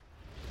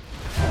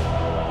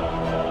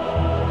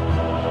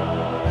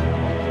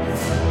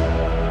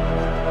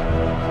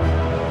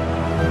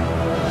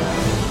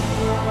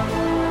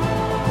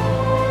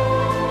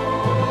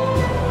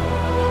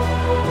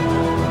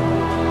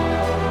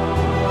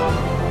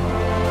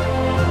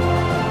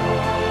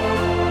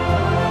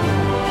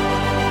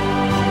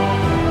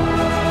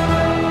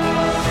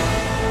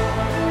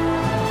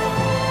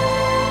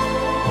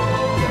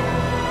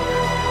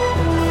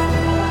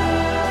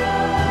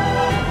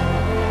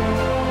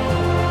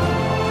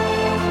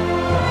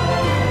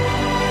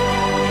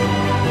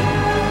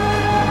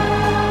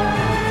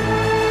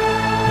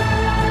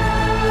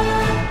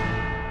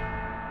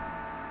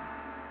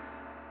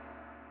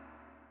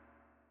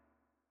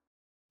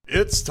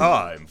It's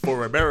time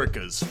for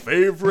America's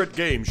favorite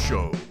game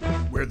show,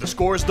 where the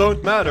scores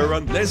don't matter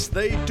unless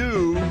they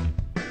do.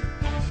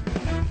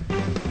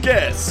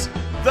 Guess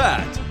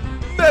That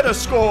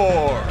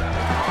Metascore!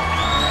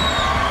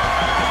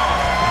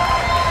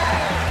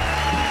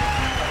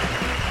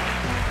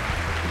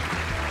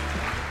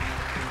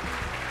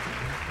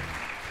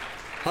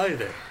 Hi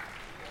there.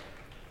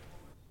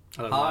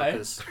 Hello, Hi.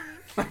 Marcus.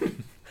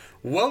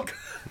 Welcome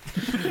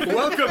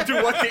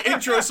to what the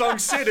intro song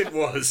said it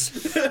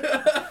was.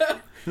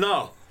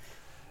 Now,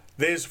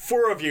 there's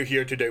 4 of you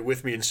here today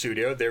with me in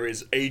studio. There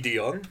is A.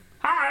 Dion.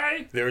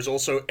 Hi. There is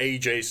also A.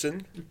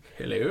 Jason.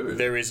 Hello.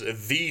 There is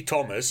the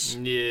Thomas.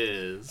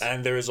 Yes.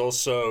 And there is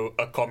also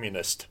a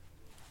communist.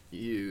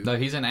 You. No,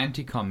 he's an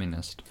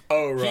anti-communist.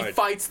 Oh, right. He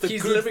fights the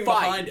He's good living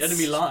fight. behind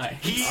enemy lines.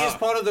 He is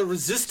part of the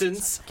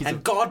resistance,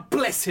 and God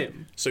bless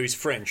him. So he's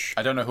French.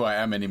 I don't know who I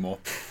am anymore.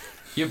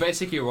 You're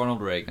basically Ronald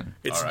Reagan.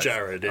 It's All right.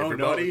 Jared, Oh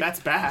everybody. no, that's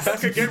bad.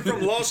 Back again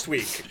from last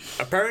week.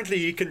 Apparently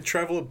he can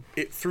travel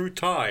it through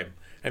time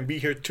and be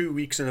here 2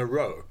 weeks in a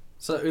row.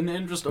 So, in the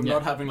interest of Yeah.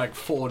 not having like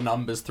 4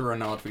 numbers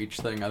thrown out for each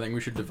thing, I think we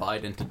should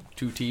divide into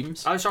 2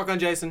 teams. I'm Shotgun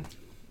Jason.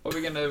 Well,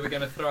 we're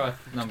gonna throw out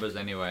numbers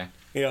anyway.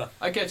 Yeah.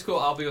 Okay, it's cool.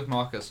 I'll be with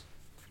Marcus.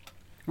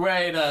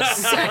 Wait a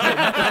second.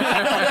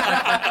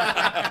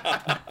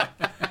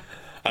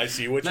 I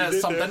see what you There's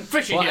did something there.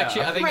 fishy Well, here.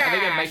 actually, I think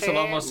it makes a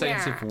lot more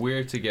sense if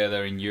we're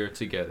together and you're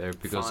together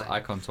because Fine. I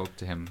can't talk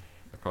to him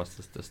across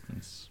this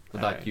distance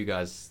without Alright. you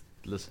guys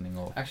listening.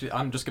 Or Actually,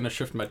 I'm just gonna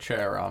shift my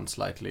chair around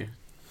slightly.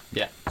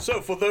 yeah,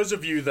 So for those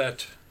of you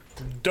that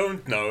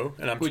don't know,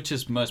 and which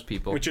is most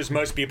people. which is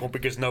most people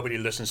because nobody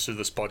listens to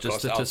this podcast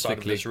Just outside of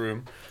statistically. this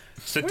room.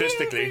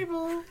 Statistically,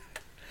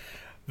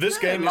 this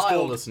game is Lyle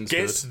called listens to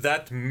Guess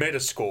That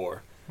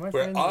Metascore,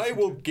 where I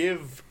will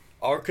give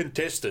our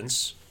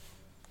contestants...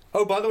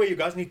 Oh, by the way, you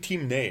guys need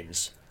team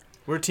names.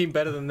 We're a team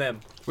better than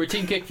them. We're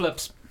team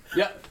kickflips.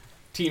 Yeah.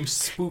 Team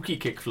spooky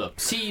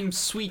kickflips. Team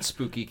sweet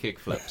spooky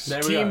kickflips.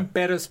 There we Team are.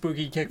 better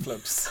spooky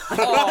kickflips. Team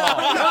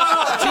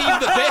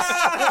the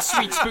best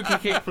sweet spooky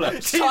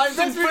kickflips. Times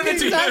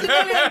infinity. No,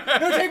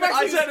 take back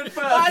I said it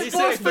first. I He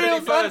said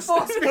infinity first.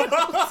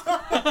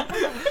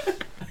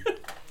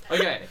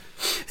 Okay.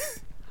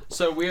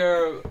 So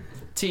we're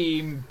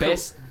team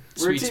best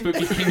We're sweet team-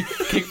 spooky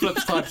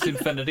kickflips times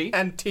infinity.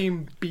 And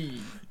Team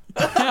B.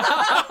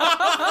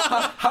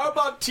 How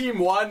about Team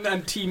 1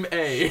 and Team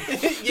A?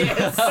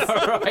 Yes.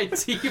 Alright,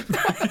 team.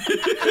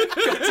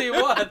 Go team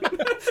 1.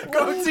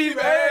 Go Team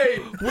A!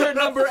 We're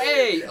number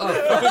A. Oh,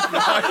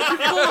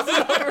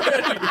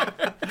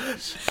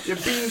 You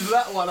beamed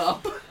that one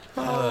up.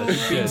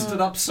 Beansed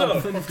it up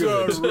something The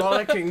good.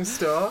 rollicking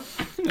star.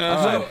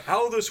 So,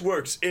 how this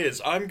works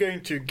is I'm going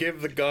to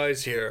give the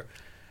guys here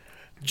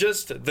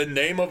just the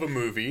name of a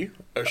movie,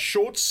 a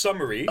short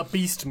summary, A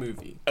beast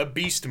movie. a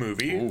beast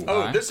movie. Ooh,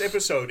 oh, nice. this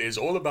episode is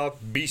all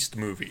about beast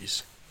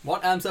movies.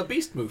 What am's a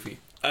beast movie?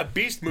 A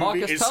beast movie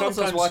Marcus, is tell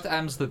sometimes... us what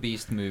Am's the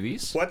Beast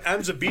movies. What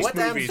aims a beast What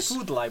damn movies?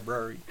 food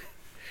library?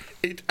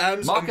 It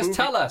aims a Marcus, movie...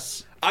 tell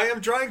us. I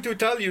am trying to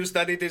tell you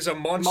that it is a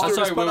monster... Oh,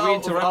 sorry, But were we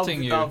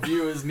interrupting you? Our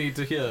viewers need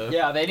to hear.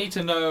 Yeah, they need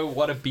to know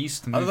what a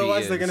beast movie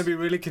Otherwise, is. they're going to be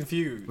really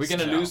confused. We're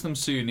going to lose them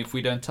soon if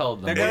we don't tell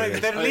them.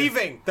 They're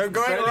leaving. They're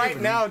going They're right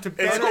leaving. now to It's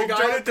bed. called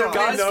tentatively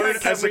Guys, known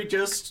can as we a...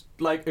 just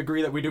like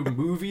agree that we do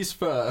movies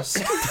first?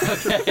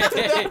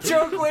 That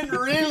joke went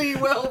really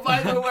well,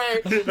 by the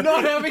way.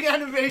 Not having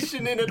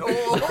animation in it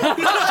all.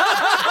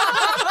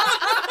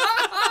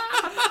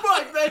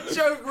 Fuck, that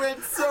joke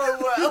went so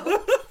well.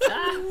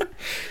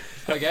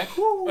 Okay.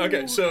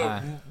 Okay,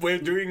 so we're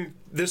doing...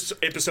 This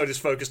episode is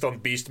focused on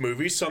beast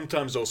movies,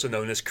 sometimes also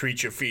known as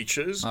creature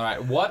features. All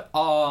right. What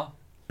are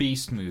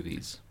beast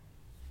movies?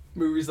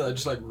 Movies that are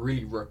just like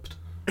really ripped.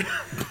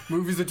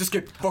 Movies that just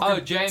get fucking Oh,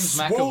 James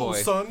swole,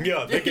 McAvoy. son.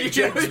 Yeah, they get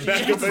James Pretty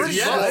McAvoy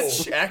much,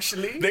 swole.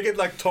 actually. They get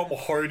like Tom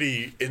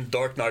Hardy in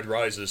Dark Knight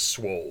Rises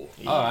swole.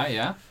 All right.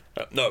 Yeah.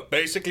 No,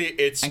 basically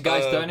it's... And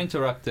guys, don't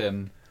interrupt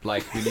him.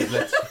 Like we need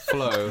let's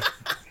flow.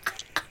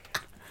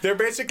 They're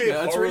basically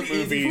Yeah, it's horror really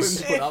easy for him movies.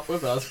 to put up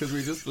with us because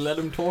we just let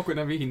him talk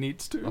whenever he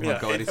needs to. Oh my Yeah,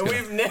 god, he's And gonna...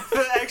 we've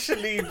never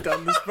actually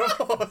done this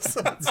before,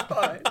 so it's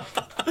fine.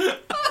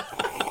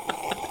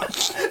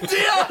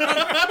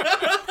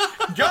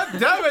 God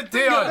damn it,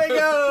 Dion!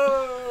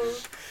 Bingo!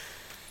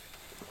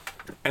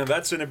 And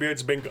that's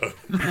CineBeards bingo.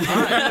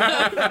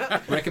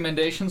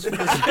 recommendations for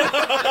this.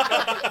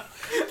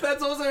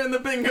 That's also in the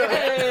bingo.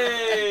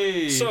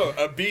 Hey! So,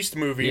 a beast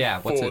movie Yeah,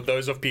 what's for it?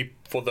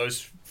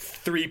 those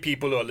 3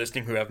 people who are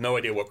listening who have no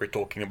idea what we're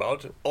talking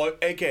about, or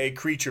aka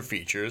creature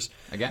features.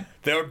 Again?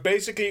 They're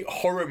basically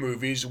horror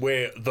movies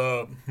where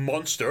the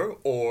monster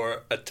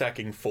or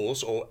attacking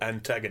force or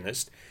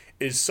antagonist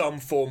is some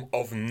form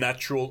of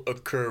natural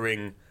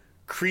occurring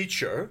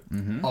creature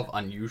Of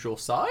unusual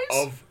size?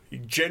 of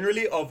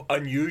generally of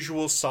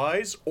unusual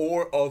size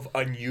or of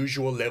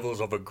unusual levels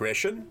of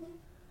aggression.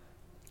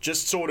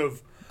 Just sort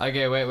of,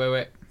 Okay,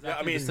 wait.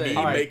 I mean, say. me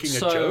All right, making a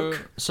so,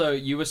 joke. So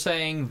you were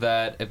saying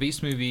that a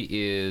beast movie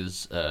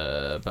is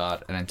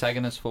about an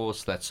antagonist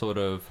force that sort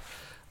of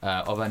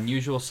of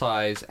unusual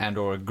size and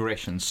or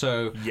aggression.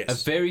 So Yes. a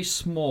very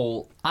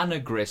small,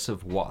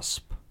 unaggressive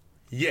wasp.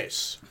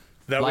 Yes.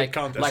 That Like, would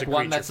count as like a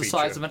one creature that's the feature.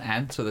 size of an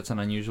ant, so that's an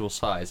unusual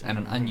size, and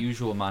an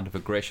unusual amount of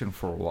aggression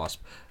for a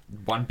wasp.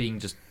 One being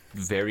just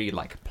very,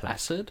 like,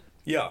 placid.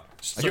 Yeah.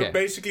 So Okay.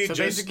 basically So just...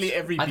 basically,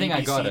 every I think I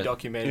got BBC it.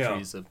 documentary Yeah.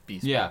 is a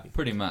beast Yeah, movie.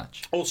 pretty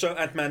much. Also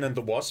Ant-Man and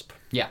the Wasp.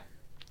 Yeah.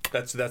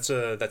 That's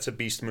a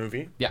Beast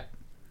movie. Yeah.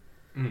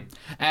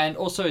 And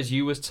also, as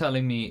you was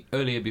telling me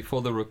earlier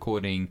before the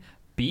recording,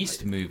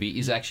 Beast movie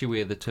is actually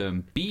where the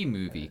term B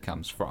movie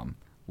comes from,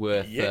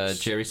 with Yes.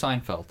 Jerry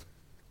Seinfeld.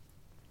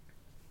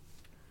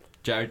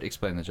 Jared,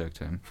 explain the joke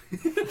to him.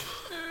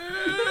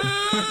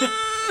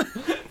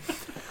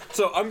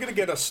 So I'm gonna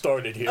get us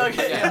started here.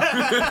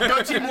 Okay,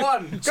 go Team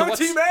 1! So Go what's-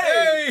 Team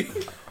A!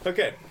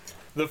 Okay.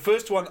 The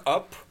first one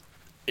up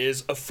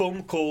is a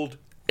film called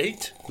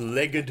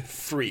Eight-Legged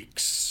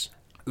Freaks.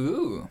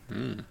 Ooh.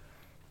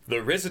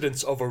 The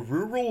residents of a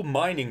rural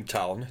mining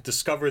town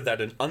discover that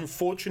an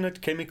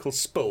unfortunate chemical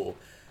spill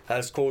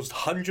has caused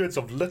hundreds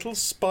of little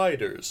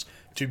spiders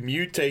to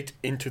mutate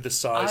into the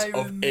size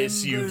of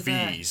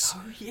SUVs.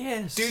 Oh,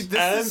 yes. Dude,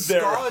 And this is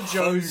they're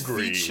ScarJo's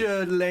hungry.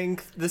 feature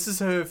length. This is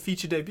her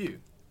feature debut.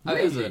 Oh,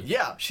 is it?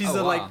 Yeah, she's Oh,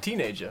 a wow. like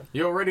teenager.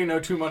 You already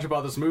know too much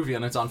about this movie,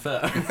 and it's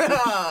unfair.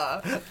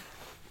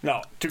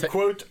 Now, to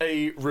quote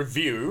a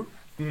review,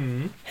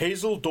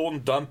 Hazel Dawn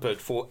Dumpert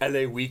for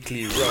LA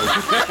Weekly wrote.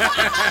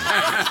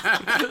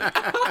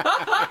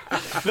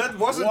 That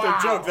wasn't a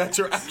joke, that's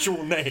her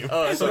actual name.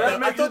 So that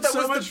makes it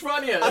so was much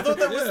funnier. I thought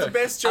that was the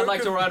best joke. I'd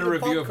like to write a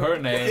review of her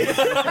name.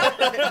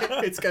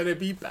 It's gonna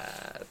be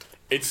bad.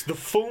 It's the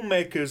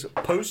filmmaker's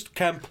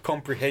post-camp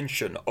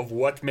comprehension of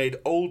what made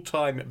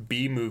old-time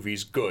B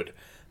movies good.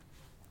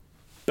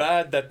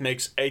 Bad that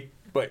makes I'm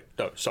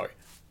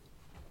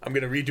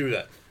gonna redo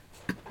that.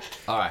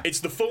 Alright. It's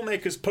the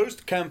filmmaker's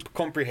post-camp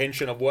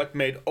comprehension of what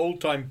made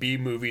old-time B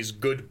movies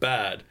good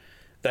bad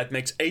that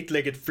makes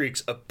Eight-Legged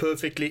Freaks a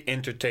perfectly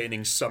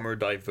entertaining summer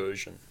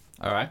diversion.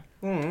 Alright.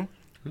 I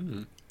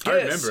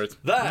remember it.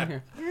 That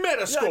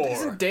Metascore.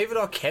 Isn't David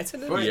Arquette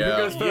in it? Wait, Yeah.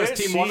 who goes first?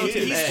 Yes, Team 1 or he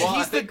Team is. A? Well, I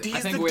He's think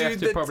the we have dude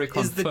to that probably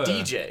is the confer.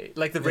 DJ,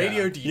 like the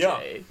radio DJ. Yeah.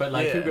 But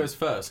like, who Yeah. goes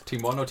first?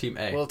 Team 1 or Team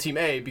A? Well, Team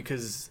A,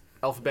 because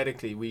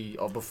alphabetically we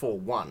are before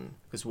 1,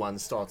 because 1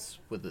 starts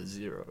with a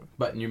 0.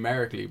 but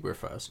numerically, we're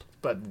first.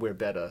 But we're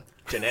better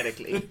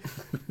genetically.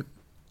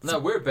 No,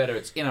 we're better.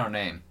 It's in our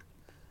name.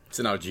 It's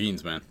in our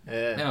genes, man. In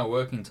Yeah. our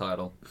working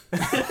title.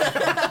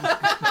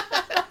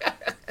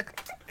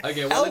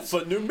 Okay, well,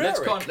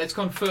 Alphanumeric. let's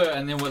confer,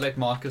 and then we'll let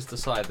Marcus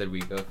decide that we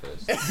go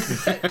first.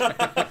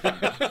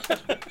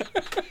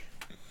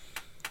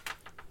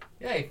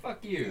 Hey,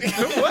 fuck you.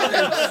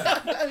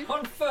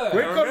 Confer.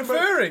 We're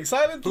conferring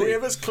silently.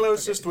 Whoever's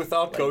closest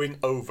without going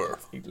over.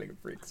 Eight-legged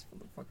freaks from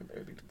the fucking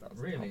early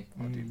 2000s. Really?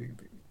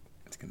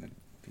 It's gonna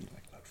be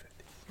like low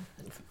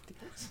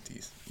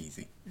 50s.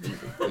 Easy.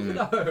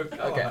 No,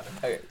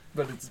 Okay,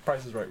 but it's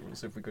Price is Right rule,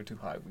 so if we go too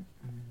high,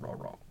 we're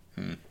wrong.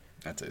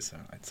 I'd say so.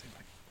 I'd say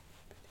like.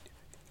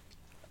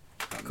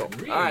 Cool.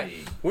 Really? Alright,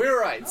 we're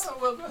right. Oh,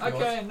 well,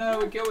 okay, no,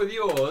 we go with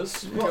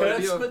yours. We'll go Okay, with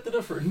let's your- split the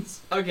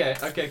difference.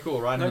 Okay,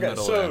 cool. Right in the Okay,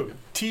 middle. so there.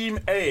 Team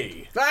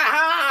A,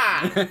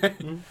 Aha!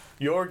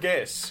 your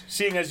guess.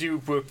 Seeing as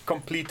you were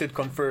completed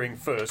conferring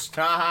first.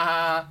 Ha ha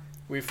ha!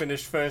 We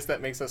finished first,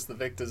 that makes us the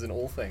victors in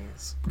all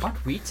things.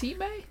 Aren't we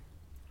Team A?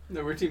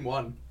 No, we're Team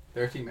 1.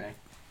 They're Team A.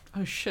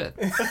 Oh shit.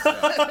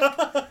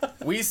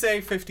 We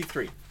say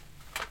 53.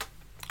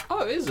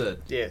 Oh, is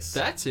it? Yes.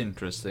 That's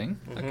interesting.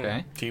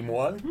 Okay. Team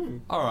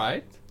 1. All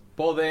right.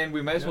 Well, then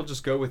we may as well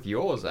just go with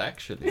yours,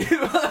 actually.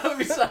 That would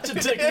be such a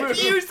dick move.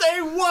 If you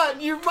say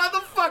 1, you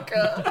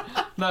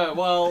motherfucker! No,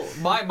 well,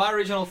 my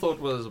original thought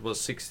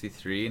was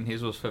 63, and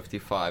his was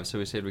 55. So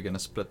we said we're gonna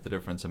split the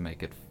difference and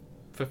make it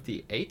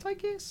 58, I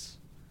guess.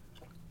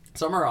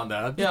 Somewhere around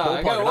there. Yeah. Ballpark.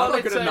 Okay, well, I'm not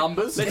let's good say, at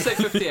numbers. Let's say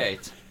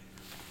 58.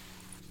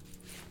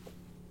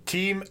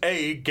 Team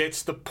A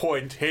gets the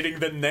point, hitting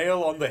the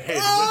nail on the head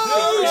with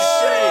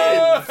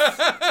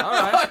All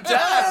right.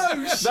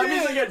 Damn! That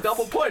means I get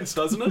double points,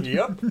 doesn't it? the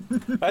Yep.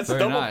 That's Very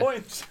double nice.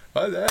 points.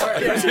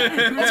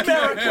 It's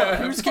America.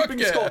 Who's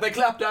keeping score? They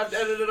clapped out,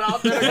 edited it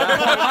out.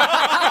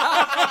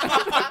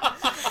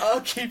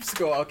 I'll keep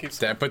score.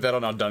 Damn, put that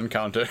on our done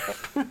counter.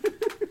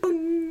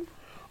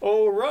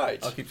 All right.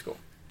 I'll keep score.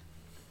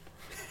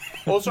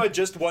 Also, I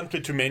just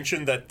wanted to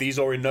mention that these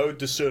are in no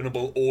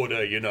discernible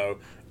order, you know,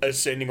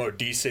 ascending or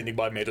descending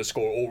by Metascore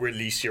or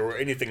release year or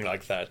anything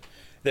like that.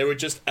 They were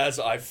just as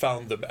I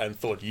found them and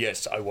thought,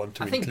 yes, I want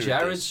to I include think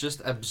Jared's this.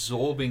 just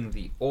absorbing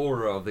the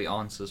aura of the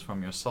answers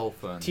from your cell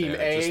phone. Team there,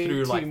 A, just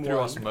through Team through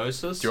 1.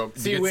 osmosis. Do you want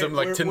See, to get we're- some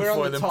like we're on tinfoil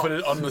the and top. put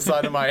it on the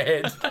side of my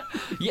head?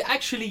 Yeah,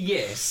 actually,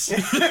 yes.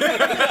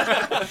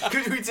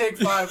 Could we take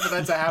 5 for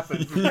that to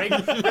happen?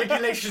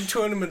 Regulation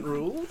tournament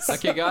rules?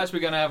 Okay, guys, we're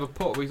gonna have a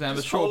short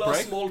Hold a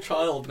break. small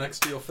child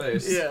next to your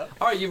face. Yeah.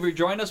 All right, you've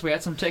rejoined us. We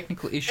had some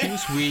technical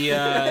issues. We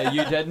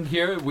you didn't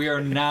hear it. We are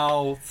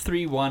now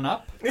 3-1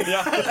 up.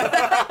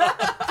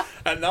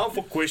 And now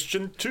for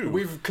question 2.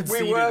 We've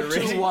conceded We were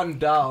already. 2-1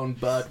 down,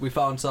 but we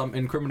found some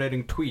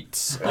incriminating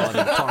tweets on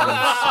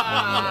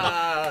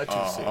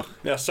Torrents. Too soon.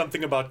 Yeah,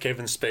 something about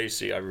Kevin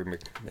Spacey,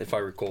 if I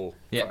recall.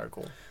 Yeah. If I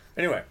recall.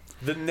 Anyway,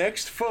 the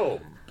next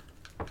film.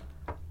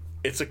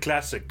 It's a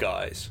classic,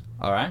 guys.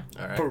 All right.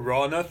 All right.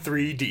 Piranha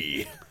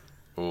 3D.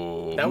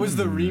 Oh. That was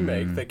the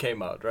remake that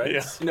came out, right?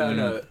 Yeah.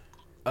 No.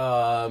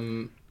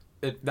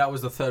 That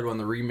was the third one.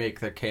 The remake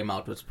that came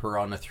out was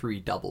Piranha 3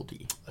 Double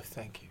D. Oh,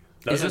 thank you.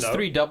 No, Is no, this no.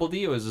 3 double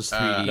D or is this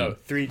 3D? No,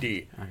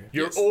 3D.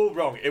 You're Yes. all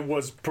wrong. It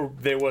was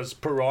there was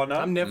Piranha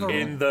I'm never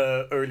in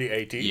the early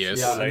 80s. Yes.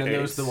 Yeah, late and then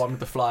there was 80s. the one with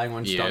the flying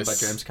one done by Yes.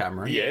 James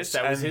Cameron. Yes,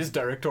 That was and- his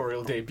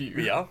directorial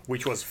debut. Yeah,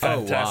 which was Oh, wow.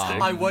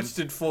 fantastic. I watched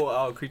it for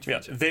our creature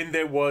Yeah. feature. Then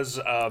there was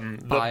the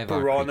Five Hour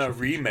Piranha Creature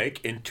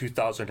remake in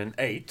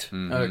 2008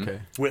 Okay.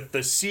 with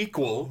the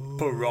sequel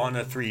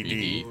Piranha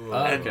 3D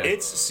and Okay.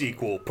 its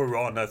sequel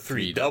Piranha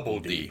 3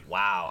 Double D.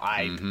 Wow,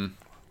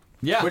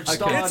 Yeah. Which okay.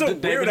 starred It's a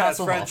David weird ass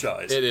Hasselhoff.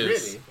 franchise. It is.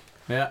 really?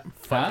 Yeah.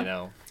 Fucking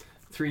hell.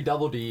 3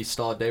 Double D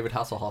starred David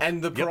Hasselhoff.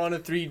 And the Piranha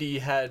 3D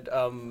had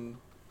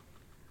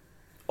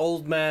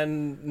old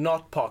man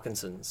not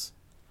Parkinson's.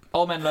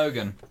 Old Man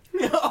Logan.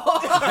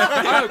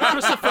 Oh,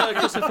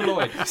 Christopher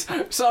Lloyd.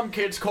 Some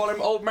kids call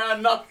him Old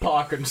Man Nut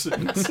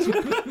Parkinson's.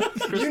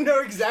 You know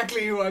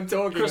exactly who I'm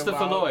talking Christopher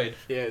about. Lloyd.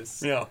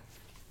 Yes. Yeah.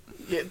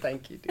 Yeah,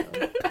 thank you,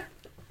 Dion.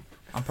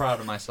 I'm proud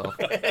of myself.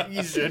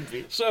 You should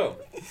be. So,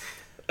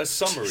 a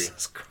summary.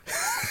 It's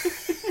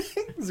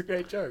a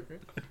great joke.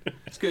 Right?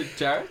 It's good,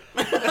 Jared.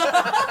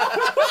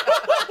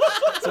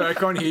 Sorry, I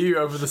can't hear you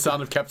over the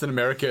sound of Captain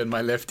America in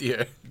my left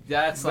ear.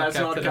 That's not That's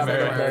not Captain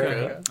Captain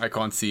America. America. I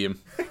can't see him.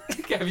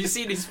 Have you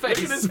seen his face?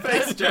 Look at his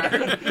face,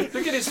 Jared.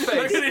 Look at his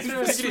face. Look at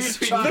his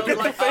sweet child. Look at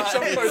the face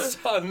of my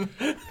son.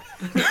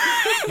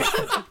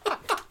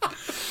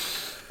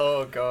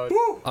 Oh, God.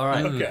 All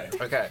right. Okay.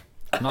 Okay.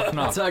 Knock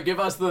knock. So give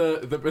us the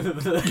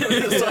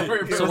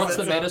summary. So what's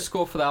the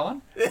Metascore for that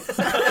one? Give us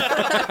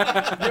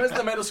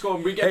the Metascore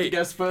and we get to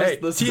guess first. Hey,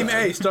 this Team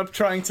time. A, stop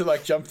trying to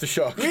jump the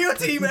shark. We are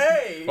Team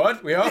A.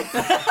 What? We are?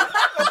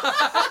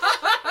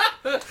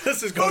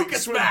 This is going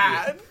Focus, smoothly.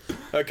 man.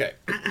 Okay.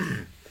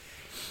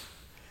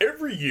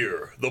 Every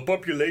year, the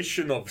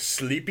population of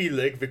Sleepy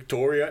Lake,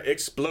 Victoria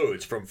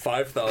explodes from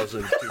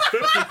 5,000 to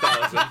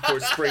 50,000 for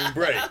spring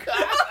break.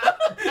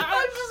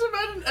 I just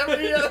imagine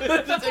every year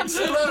they just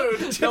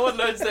explode. No one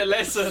learns their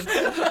lesson.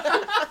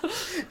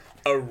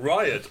 A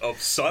riot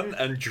of sun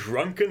and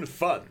drunken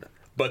fun.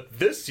 But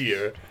this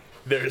year,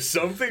 there's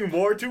something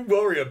more to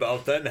worry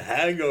about than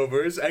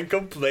hangovers and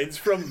complaints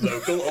from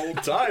local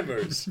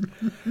old-timers.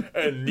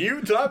 A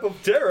new type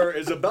of terror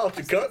is about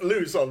to cut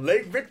loose on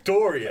Lake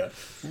Victoria.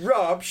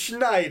 Rob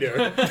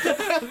Schneider.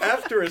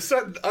 After a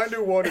sudden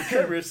underwater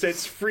tremor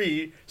sets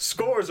free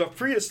scores of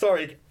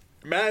prehistoric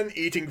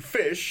man-eating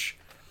fish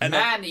and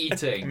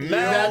Man-eating.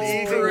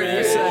 man-eating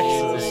pretty fish.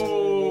 sexy.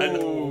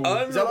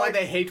 Is that why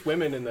they hate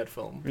women in that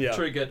film? Yeah.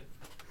 Triggered.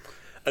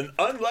 An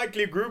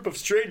unlikely group of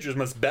strangers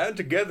must band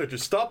together to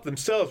stop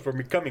themselves from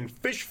becoming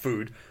fish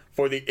food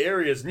for the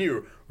area's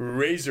new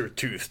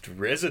razor-toothed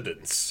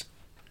residents.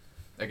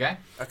 Okay.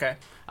 Okay.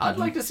 I'd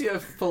like to see a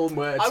film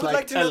where it's I would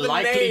like to know a the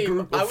likely name.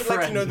 group of I would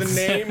like to know the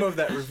friends. name of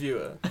that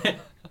reviewer.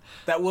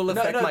 That will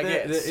affect my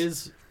there, guess. there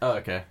is. Oh,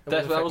 okay. That will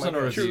That affect wasn't my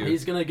a guess. review.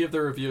 He's gonna give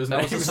the reviewers That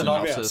names. was a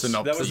synopsis.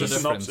 Synopsis. That was There's a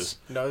difference. synopsis.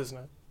 No, there's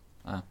not.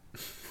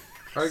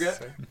 Okay.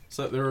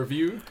 So the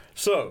review.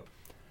 So,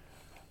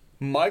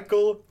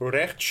 Michael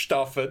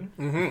Rechtschaffen.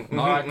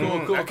 All right,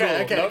 cool.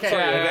 Okay. No, sorry,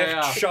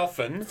 Yeah.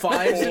 Rechtschaffen.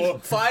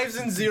 Fives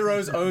and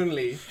zeros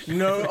only.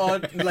 No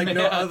odd,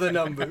 no other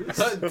numbers.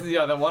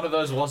 Yeah, then one of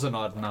those was an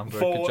odd number.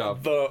 Good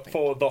job.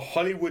 For the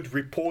Hollywood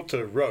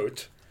Reporter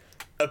wrote,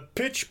 a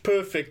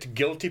pitch-perfect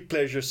guilty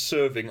pleasure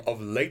serving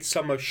of late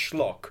summer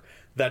schlock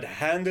that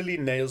handily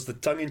nails the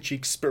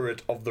tongue-in-cheek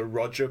spirit of the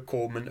Roger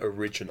Corman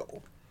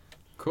original.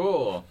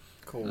 Cool.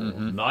 Cool.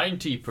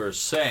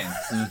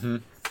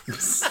 90%.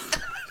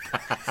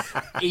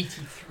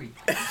 83.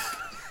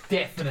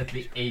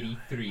 Definitely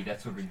 83.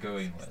 That's what we're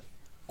going with.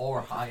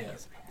 Or higher.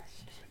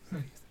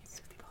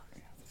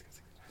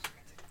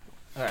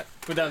 All right,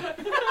 we're done.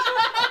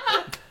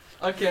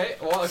 Okay,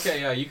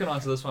 yeah, you can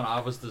answer this one. I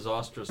was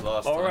disastrous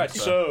last time. All right,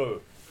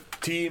 so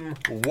Team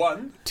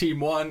 1. Team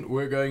 1,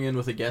 we're going in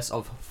with a guess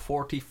of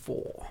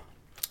 44.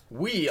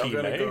 We are Team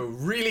going to A. go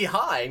really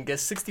high and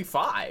guess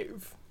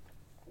 65.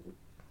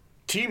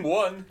 Team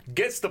 1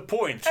 gets the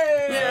point.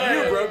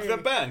 Hey! You broke the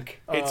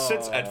bank. It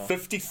sits at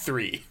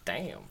 53.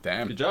 Damn.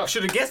 Damn. Good job.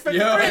 Should have guessed 53.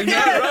 Yeah, I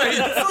know, right?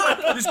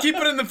 Just keep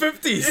it in the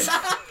 50s.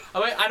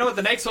 Oh, wait, I know what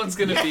the next one's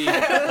gonna be.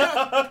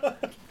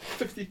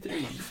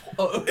 53.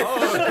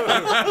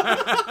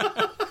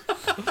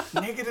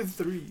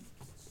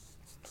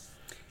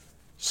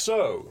 -3.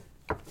 So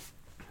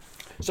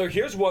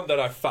here's one that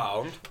I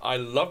found. I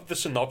love the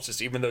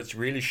synopsis, even though it's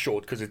really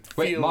short, because it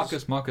Wait,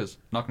 feels... Marcus.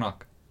 Knock,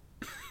 knock.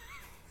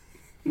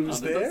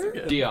 Who's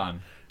there?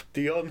 Dion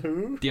Dion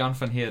who? van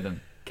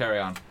Heerden. Carry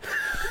on.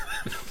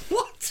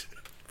 What?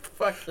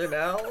 Fucking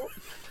hell.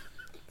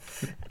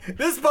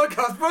 This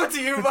podcast brought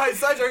to you by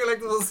Sideshow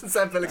Collectibles and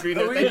San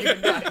Pellegrino. Thank you.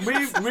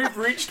 Goodbye. We've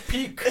reached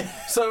peak,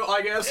 so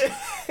I guess.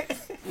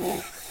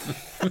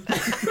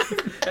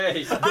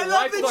 Hey, I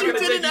love that you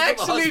didn't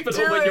actually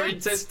do when your it.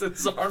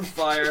 intestines are on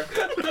fire.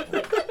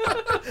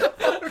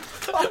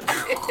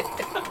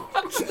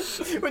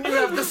 When you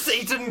have the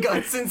Satan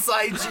guts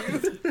inside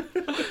you.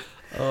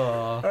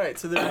 Alright,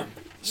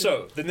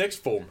 So, the next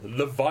form,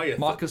 Leviathan.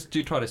 Marcus,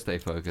 do try to stay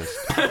focused.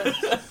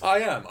 I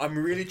am. I'm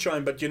really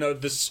trying, but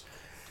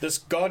this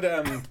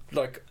goddamn,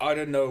 I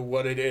don't know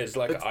what it is.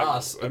 It's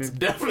us. It's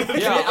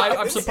definitely Yeah,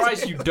 I'm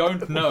surprised you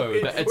don't know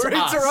that it's we're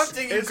us.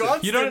 interrupting you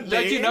constantly. You don't.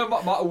 Don't you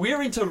know?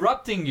 We're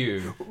interrupting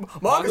you.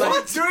 Marcus,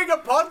 we're doing a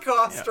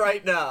podcast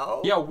right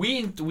now. Yeah, we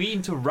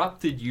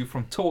interrupted you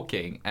from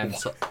talking, and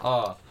so.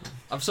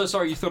 I'm so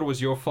sorry. You thought it was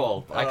your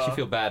fault. I actually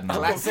feel bad now.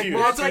 Classic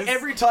Well, it's like Marcus.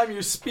 every time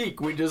you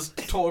speak, we just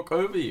talk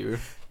over you.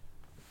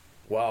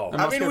 Wow. It I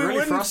must mean, be we really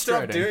wouldn't stop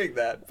frustrating. doing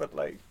that, but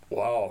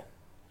Wow.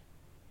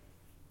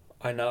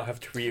 I now have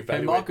to reevaluate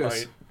Hey,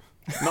 Marcus.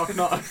 Knock,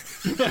 knock.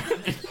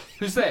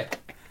 Who's there?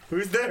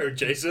 Who's there,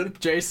 Jason?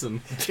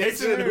 Jason.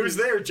 Jason, who's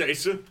there,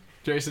 Jason?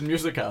 Jason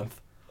Musicanth.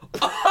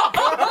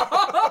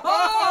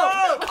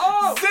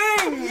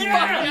 Zing!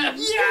 Yeah!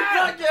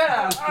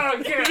 Yeah!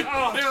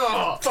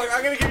 Fuck,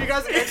 I'm gonna give you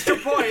guys extra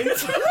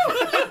points.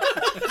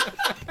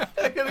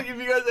 I'm gonna give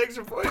you guys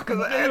extra points because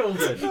I Nailed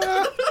it.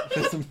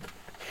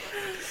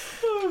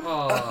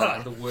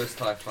 Oh, the worst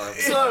high five.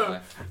 So,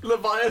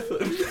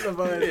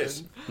 Leviathan.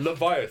 Yes,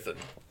 Leviathan.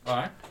 All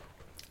right.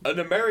 An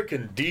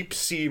American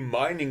deep-sea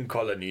mining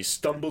colony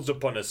stumbles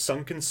upon a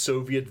sunken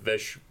Soviet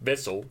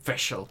vessel.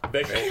 Vessel.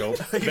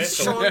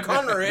 Sean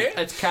Connery.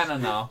 It's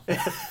canon now.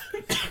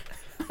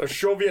 A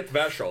Soviet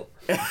vessel.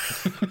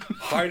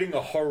 Hiding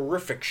a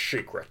horrific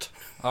secret.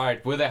 All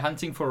right. Were they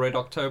hunting for Red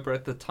October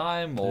at the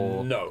time,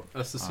 or No.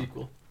 That's the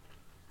sequel.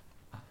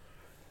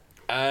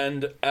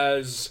 And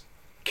as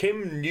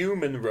Kim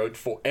Newman wrote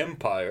for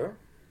Empire,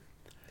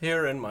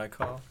 Here in my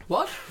car.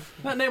 What?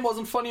 That name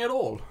wasn't funny at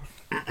all.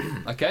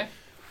 Okay?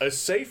 a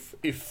safe,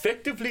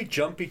 effectively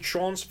jumpy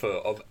transfer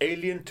of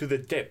Alien to the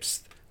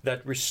Depths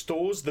that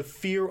restores the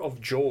fear of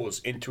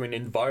Jaws into an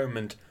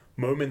environment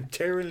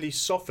momentarily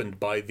softened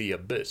by the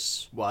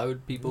abyss. Why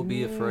would people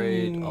be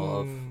afraid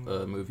of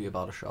a movie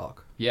about a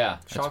shark? Yeah,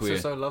 that's Sharks weird.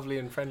 are so lovely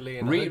and friendly.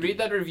 And Read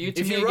that review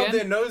to if me you rub again.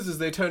 their noses,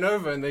 they turn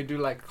over and they do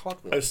like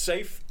cartwheels. A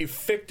safe,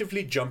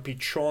 effectively jumpy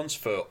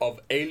transfer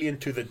of Alien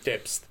to the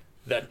Depths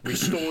that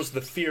restores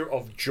the fear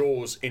of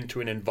Jaws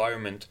into an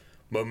environment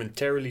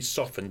momentarily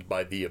softened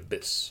by the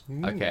abyss.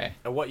 Okay.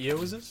 And what year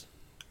was this?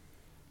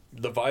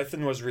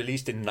 Leviathan was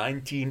released in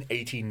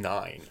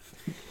 1989.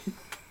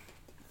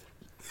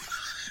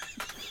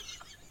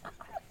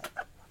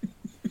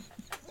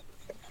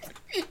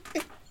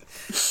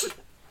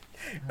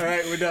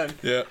 Alright, we're done.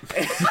 Yeah.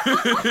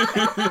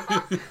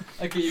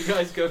 Okay, you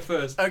guys go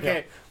first.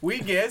 Okay, we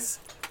guess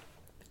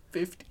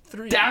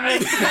 53. Damn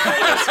it!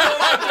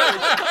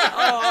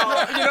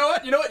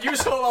 You know what? You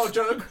stole our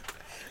joke.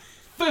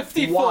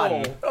 54.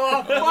 One.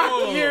 Oh,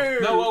 fuck you!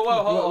 No,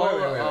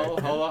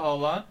 Wait.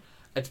 hold on.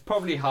 It's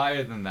probably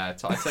higher than that.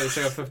 So I'd say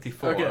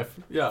 54. Okay,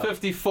 yeah.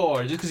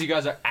 54, just because you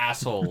guys are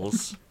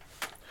assholes.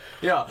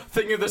 Yeah,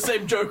 thinking of the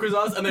same joke as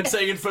us and then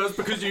saying it first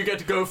because you get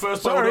to go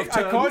first. by order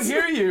Sorry, of I can't turns.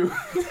 hear you.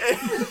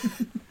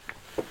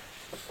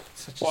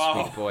 Such a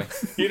Wow. sweet boy.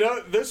 You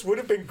know, this would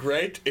have been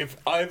great if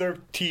either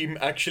team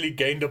actually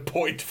gained a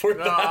point for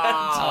that.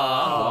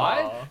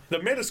 What? The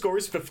Metascore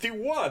is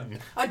 51.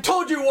 I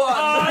told you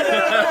one!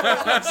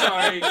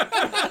 Sorry.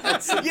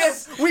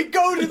 Yes, we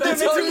goaded them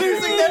into on you.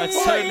 losing their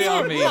That's totally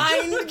on me.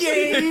 Mind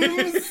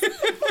games.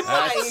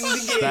 Mind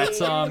games. That's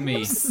on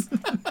me. Strategy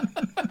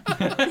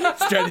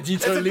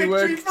It's a totally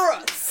victory worked. for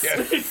us.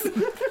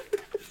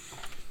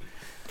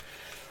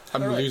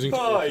 I'm losing.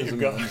 Oh, you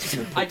guys.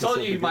 I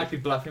told you might be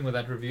bluffing with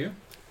that review.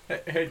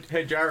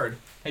 Hey, Jared.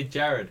 Hey,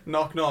 Jared.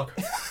 Knock, knock.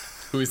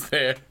 Who's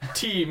there?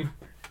 Team.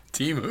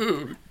 Team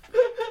who?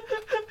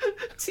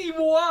 Team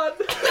 1.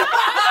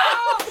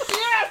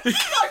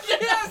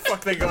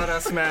 Fuck, they got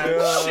us, man.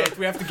 Shit,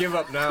 we have to give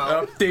up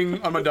now.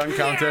 Ding on my done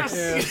counter.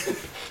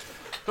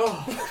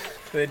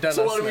 They're done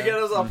So us, what do we man. get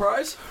as our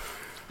prize?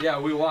 Yeah,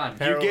 we won.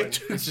 Heroin. You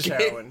get- It's just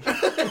heroin. You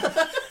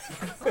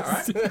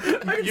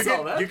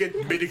get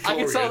midichlorians. I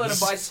can sell that and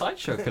buy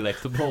Sideshow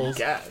Collectibles.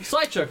 God.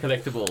 Sideshow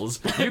Collectibles.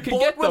 You can Bought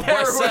get them with by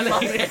heroin selling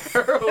money.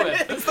 heroin.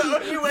 It's the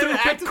only way Through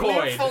to actively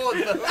Bitcoin. afford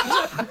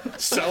them.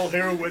 Sell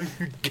heroin,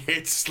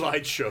 get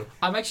slideshow.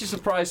 I'm actually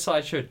surprised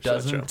Sideshow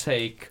doesn't Sideshow.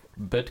 take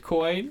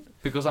Bitcoin,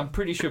 because I'm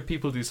pretty sure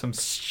people do some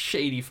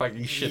shady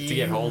fucking shit to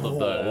get hold of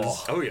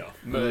those. Oh yeah.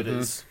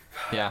 Murders.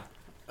 Yeah.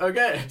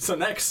 Okay, so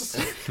next.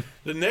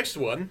 The next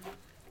one.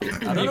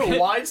 I don't know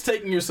why it's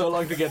taking you so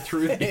long to get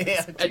through these.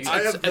 Yeah, It's, I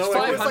it's, have it's no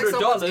idea. It's like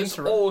someone's $500,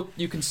 interrupt. or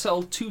you can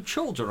sell 2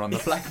 children on the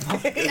black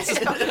market.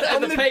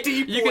 On the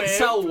deep you can web.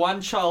 sell 1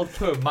 child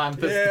per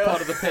month as Yeah.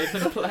 part of the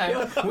payment plan.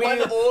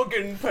 One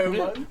organ per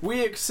month.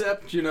 We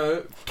accept,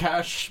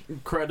 cash,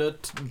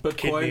 credit, Bitcoin,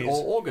 Kidneys.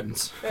 or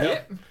organs.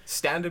 Yeah.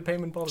 Standard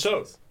payment policies.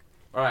 So,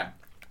 All right.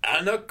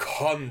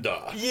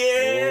 Anaconda.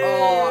 Yeah.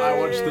 Oh, I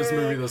watched this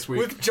movie this week.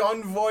 With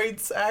John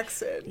Voight's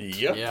accent.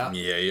 Yep. Yeah.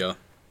 Yeah.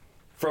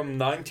 From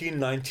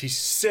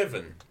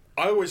 1997.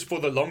 I always, for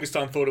the longest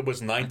time, thought it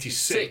was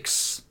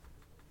 96.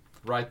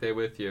 Right there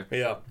with you.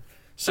 Yeah.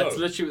 So,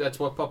 That's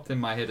what popped in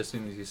my head as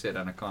soon as you said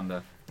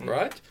Anaconda.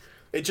 right?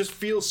 It just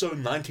feels so It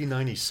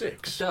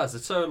 1996. does.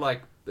 It's so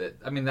like,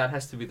 I mean, that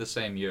has to be the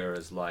same year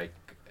as like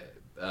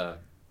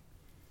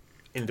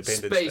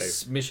Independence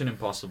Space Day. Mission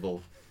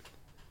Impossible.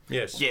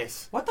 Yes.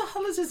 Yes. What the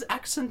hell is his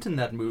accent in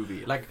that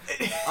movie? Like,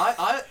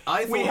 I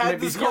thought We had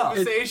maybe this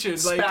conversation.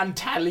 Like,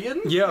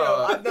 Spantalian?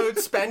 Yeah. no,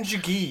 it's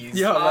Spanjagese.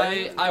 Yeah.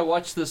 like- I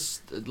watched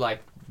this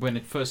like when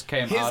it first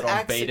came His out on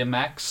accent-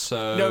 Betamax.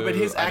 So No, but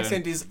his I don't-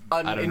 accent is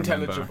don't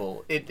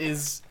unintelligible. It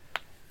is.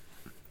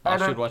 I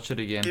don't- should watch it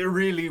again. You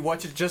really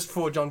watch it just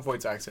for John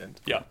Voight's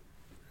accent. Yeah.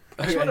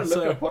 I just want to Okay,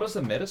 look so- up what is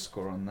the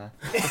Metascore on that.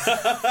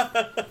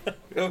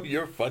 Oh,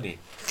 you're funny.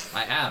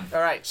 I am.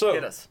 All right, So-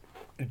 hit us.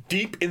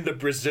 Deep in the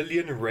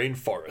Brazilian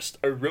rainforest,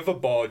 a river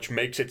barge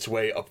makes its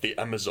way up the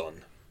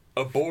Amazon.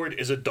 Aboard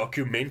is a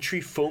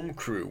documentary film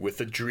crew with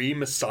a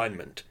dream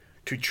assignment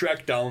to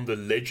track down the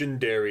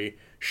legendary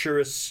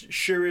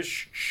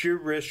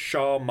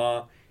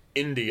Shirishama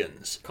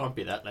Indians, Can't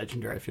be that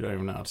legendary if you don't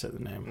even know how to say the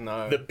name.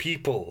 No. the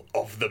people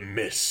of the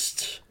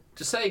mist.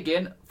 Just say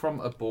again, from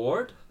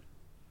aboard?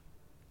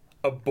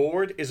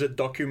 Aboard is a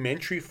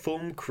documentary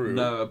film crew.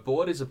 No, a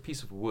board is a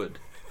piece of wood.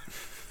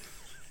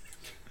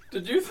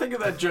 Did you think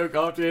of that joke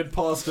after you had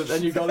passed it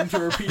and you got him to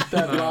repeat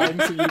that line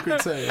so you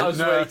could say I it? was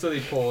waiting till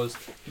he paused.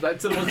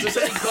 That's it was just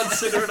a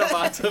considerate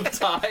amount of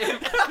time.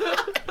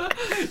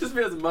 Just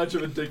be as much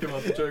of a dick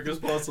about the joke as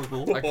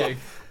possible. Okay.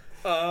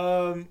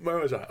 Where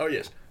was I? Oh,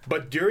 yes.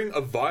 But during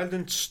a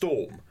violent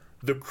storm,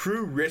 the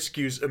crew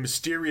rescues a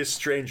mysterious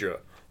stranger,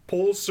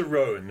 Paul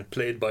Cerrone,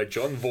 played by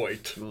John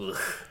Voight,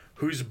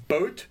 whose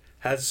boat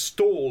has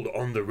stalled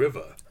on the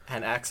river.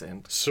 An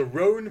accent.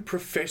 Cerrone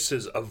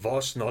professes a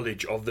vast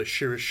knowledge of the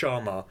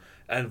Shirishama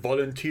and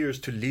volunteers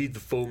to lead the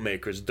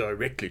filmmakers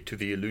directly to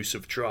the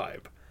elusive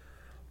tribe.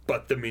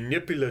 But the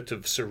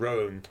manipulative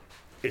Cerrone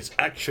is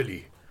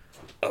actually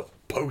a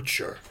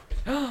poacher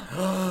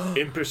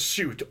in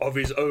pursuit of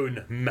his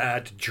own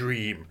mad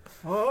dream.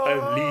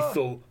 A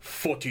lethal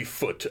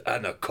 40-foot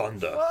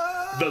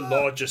anaconda, the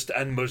largest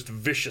and most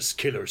vicious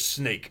killer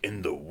snake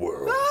in the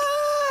world.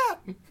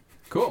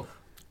 Cool.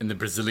 In the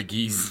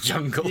Brazilianese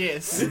jungle.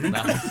 Yes.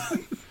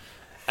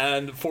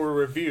 And for a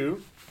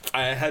review,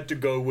 I had to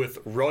go with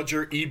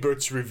Roger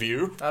Ebert's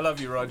review. I love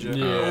you, Roger.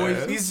 Yes.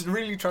 Always, he's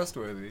really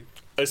trustworthy.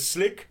 A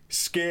slick,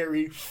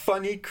 scary,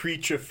 funny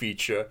creature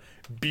feature,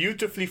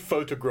 beautifully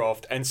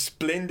photographed and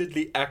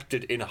splendidly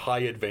acted in high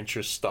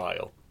adventure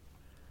style.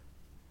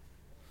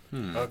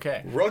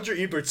 Okay. Roger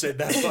Ebert said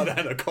that's not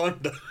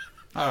Anaconda.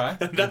 All right.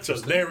 That's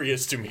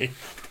hilarious to me.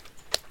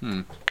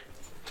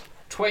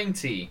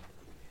 20.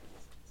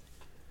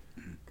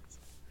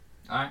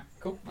 All right.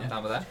 Cool. I'm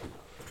done with that.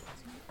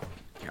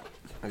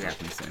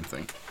 Exactly the same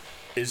thing.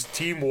 Is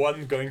Team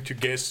 1 going to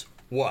guess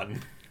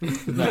 1?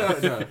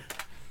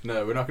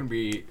 No, we're not going to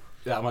be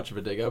that much of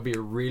a dick. That would be a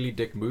really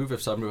dick move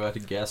if somebody were to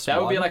guess. That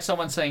would be one. like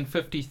someone saying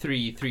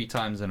 53 3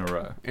 times in a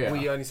row. Yeah.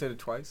 We only said it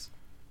twice.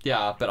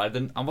 Yeah, but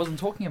I wasn't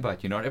talking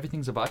about you. Not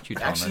everything's about you,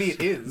 Thomas. Actually,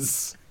 it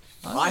is.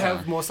 Ah. I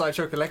have more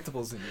Sideshow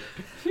collectibles than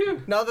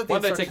you. Now that the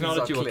One day instructions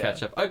technology are will clear.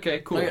 catch up. Okay,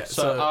 cool. Okay,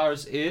 so so-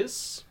 ours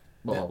is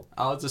well,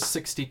 Ours is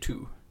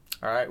 62.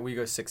 All right, we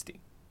go 60.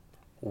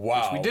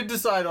 Wow. We did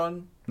decide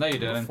on. no, you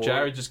didn't. Before-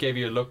 Jared just gave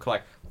you a look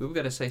like we were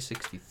going to say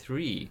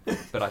 63,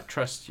 but I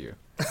trust you.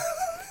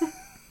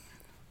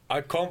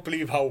 I can't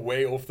believe how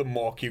way off the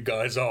mark you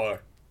guys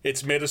are.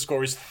 Its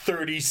Metascore is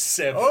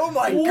 37. Oh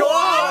my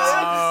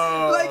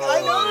god! Like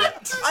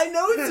I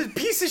know it's a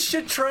piece of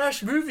shit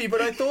trash movie,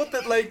 but I thought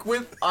that like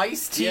with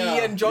Ice-T Yeah.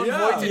 and John Yeah.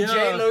 Voight and Yeah.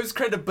 J-Lo's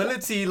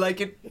credibility, like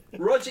it.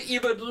 Roger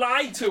Ebert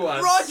lied to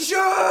us. Roger!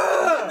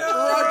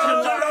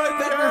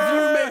 That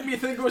review made me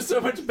think it was so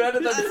much better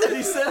than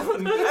 37.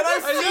 And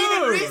I've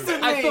seen it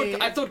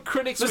recently. I thought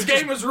critics This were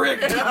game was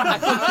rigged. I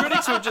thought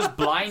critics were just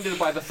blinded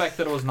by the fact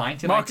that it was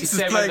Marcus is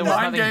 1997. playing There was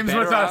mind nothing games better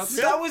with us.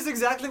 out. That was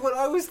exactly what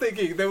I was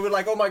thinking. They were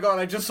like, "Oh my god,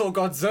 I just saw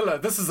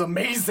Godzilla. This is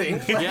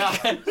amazing."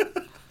 Yeah.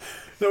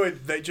 No,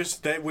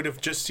 they would have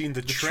just seen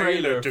the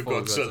trailer to for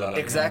Godzilla. Godzilla.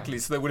 Exactly.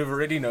 So they would have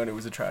already known it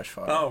was a trash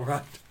file. Oh,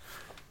 right.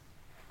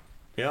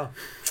 Yeah.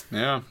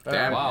 Yeah.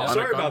 Damn. wow.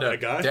 Sorry about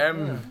Anaconda. that,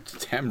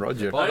 guy. Damn,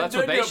 Roger. Well, that's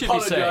what they should be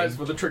saying.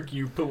 for the trick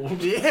you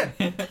pulled. Yeah.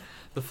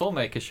 The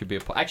filmmaker should be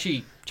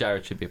actually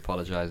Jared should be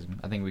apologizing.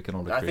 I think we can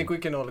all agree. I think we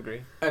can all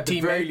agree. At the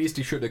Teammate. very least,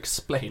 he should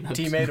explain it.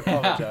 Teammate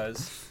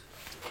apologize.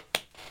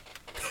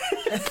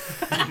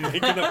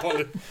 Make an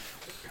apology.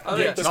 Oh,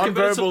 Yeah, yeah. just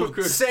Non-verbal,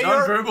 Say your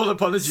non-verbal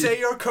apology. say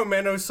your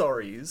Komeno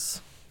sorries.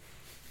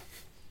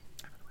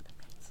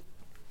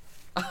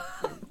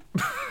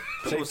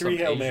 Say Or 3 some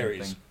Hail Asian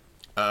Marys.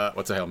 thing.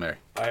 What's a Hail Mary?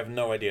 I have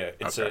no idea.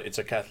 It's Okay.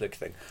 a Catholic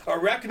thing.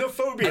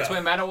 Arachnophobia. That's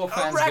where Manowar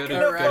fans go to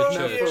church.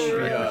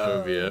 Arachnophobia.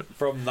 Arachnophobia.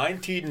 From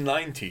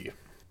 1990.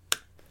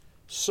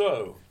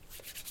 So,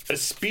 A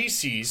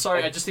species. Sorry,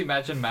 of- I just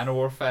imagine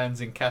Manowar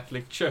fans in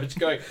Catholic Church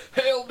going,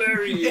 Hail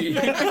Mary!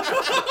 Hail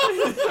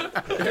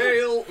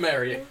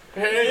Mary.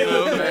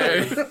 Hail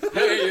Mary.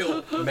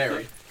 Hail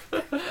Mary.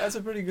 That's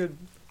a pretty good.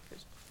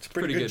 It's a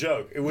pretty Pretty good good.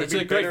 joke. It would It's be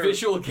a great better-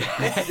 visual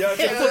gag. Yeah,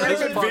 it's a pretty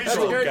good That's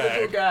visual a great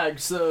little gag. gag.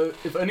 So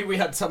if only we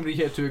had somebody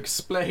here to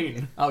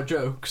explain our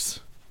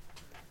jokes.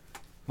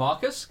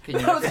 Marcus, can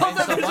you That was recommend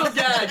not the visual someone?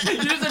 gag.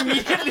 You just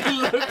immediately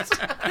looked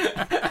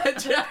at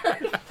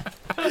Jared.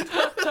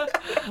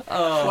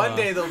 One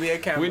day there'll be a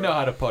camera. We know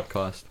how to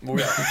podcast.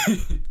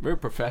 We're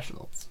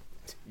professionals.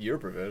 You're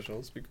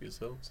professional. Speak for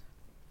yourselves.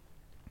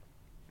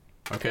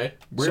 Okay.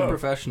 We're So-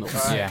 professionals.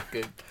 Yeah.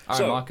 Good. All right,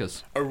 So-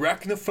 Marcus.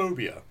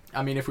 Arachnophobia.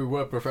 I mean, if we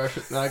were if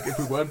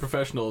we weren't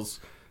professionals,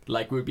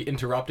 like we'd be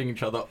interrupting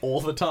each other all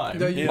the time.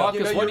 No, Yeah.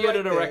 Marcus, know, what you're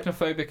year did right there.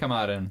 Arachnophobia come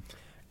out in?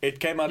 It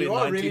came out You in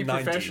are really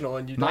 1990. professional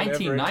and you don't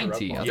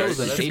 1990? I thought ever it was Yes.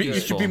 an It should be, 80s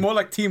it should be film. more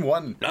like Team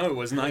 1. No, it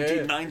was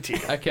 1990.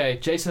 Okay,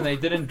 Jason, they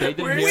didn't hear.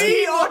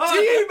 We are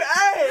Team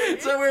A!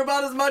 So we're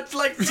about as much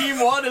like Team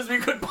 1 as we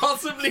could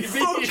possibly be.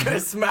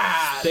 Focus, man!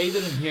 They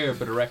didn't hear,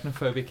 but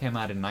Arachnophobia came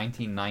out in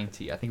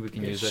 1990. I think we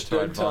can use that to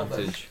our don't tell them.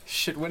 advantage.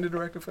 Shit, when did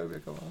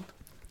Arachnophobia come out?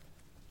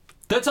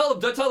 Don't tell them.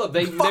 Don't tell them.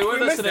 They Fuck,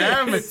 weren't we missed listening. it.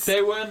 Damn it.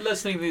 They weren't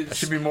listening. I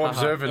should be more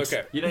observant.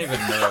 Okay. You don't even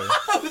know.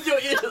 With your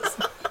ears.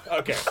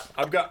 Okay.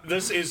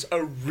 This is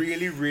a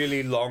really,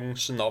 really long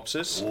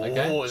synopsis.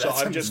 Okay. Oh, So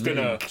that's I'm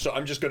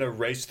just gonna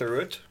race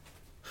through it.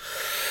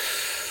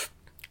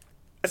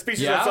 A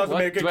species Yeah? of South What?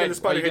 American Wait, killer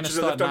spider are you gonna hitches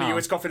a lift start on a now?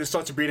 US coffin and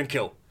starts to breed and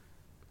kill.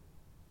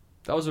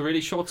 That was a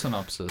really short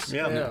synopsis.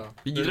 Yeah.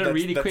 You did it That's-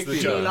 really that's the quickly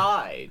joke. though.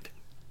 Lied.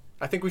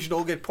 I think we should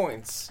all get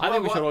points. I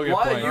think we should all get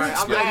Why points. are you Alright, I'm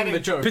explaining adding- the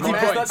joke? Pity I'm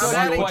add- points. I'm One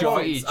adding point for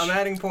points. each. I'm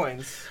adding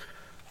points.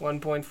 1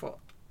 point for.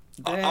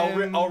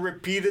 I'll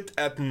repeat it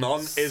at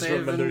non-Ezra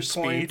 7 Miller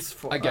speed. points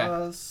for Okay.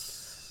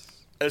 us.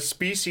 A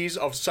species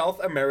of South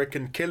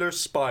American killer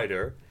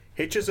spider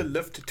hitches a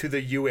lift to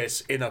the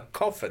US in a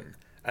coffin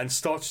and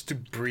starts to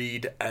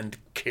breed and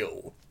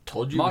kill.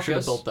 Told you we should have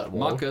Marcus, built that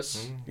wall.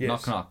 Marcus, Yes.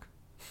 knock knock.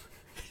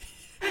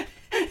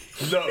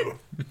 No.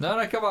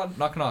 No, come on,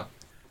 knock knock.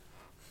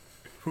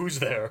 Who's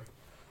there?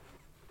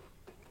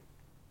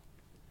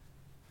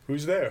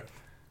 Who's there?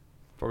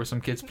 Probably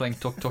some kids playing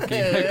tuk tuki.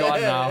 They're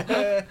gone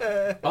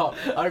now. Oh,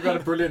 I got a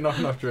brilliant knock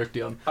knock joke,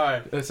 Dion.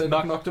 Alright, They said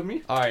knock knock to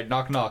me. alright,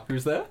 knock knock.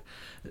 Who's there?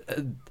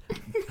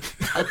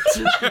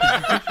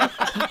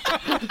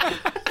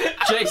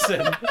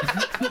 Jason.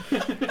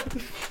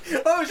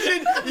 Oh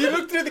shit! You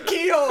looked through the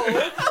keyhole!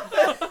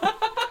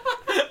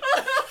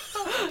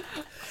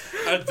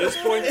 At this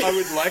point, I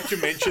would like to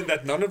mention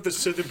that none of the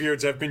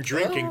CineBeards have been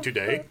drinking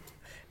today.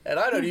 And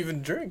I don't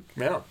even drink.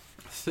 Yeah.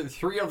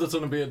 3 of the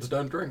CineBeards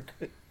don't drink.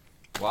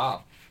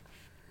 Wow.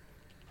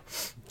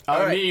 I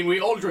Alright. mean, we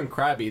all drink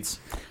Crabbies.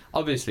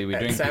 Obviously, we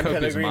And drink San copious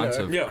Pellegrino. amounts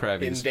of Yeah. In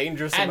Crabbies.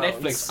 dangerous And amounts.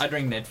 Netflix. I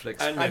drink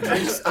Netflix. And I drink,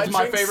 Netflix. I It's my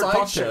drink favorite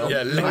Sideshow. cocktail. Yeah,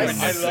 I lemon.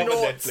 I love snort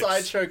Netflix.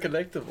 Sideshow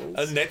collectibles.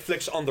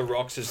 Netflix on the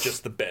rocks is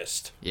just the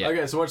best. Yeah.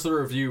 Okay, so what's the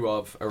review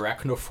of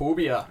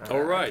Arachnophobia?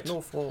 All right.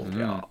 No fault.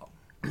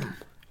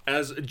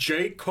 As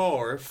Jay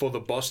Carr for the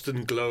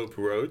Boston Globe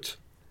wrote,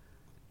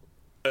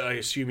 I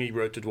assume he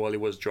wrote it while he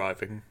was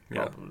driving.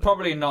 Yeah.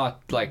 Probably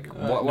not. Like,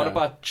 what no.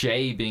 about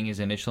J being his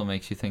initial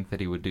makes you think that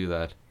he would do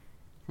that?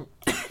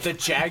 The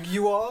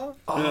Jaguar?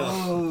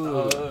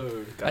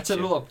 Oh, That's a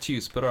little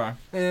obtuse, but alright.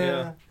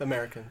 Yeah.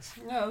 Americans.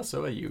 yeah.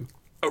 So are you.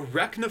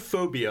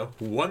 Arachnophobia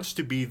wants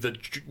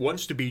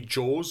to be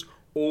Jaws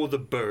or the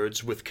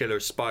birds with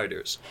killer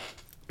spiders.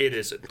 It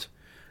isn't.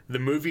 The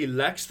movie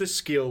lacks the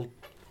skill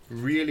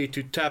really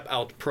to tap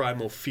out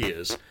primal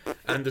fears,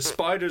 and the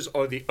spiders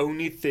are the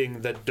only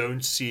thing that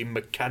don't seem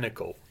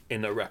mechanical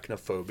in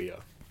Arachnophobia.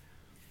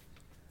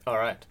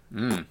 Alright.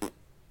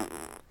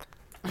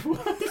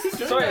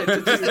 Sorry,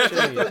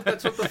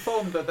 that's what the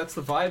film. That's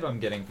the vibe I'm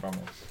getting from it.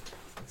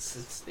 It's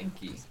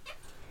stinky.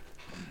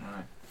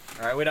 Alright.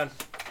 Alright, we're done.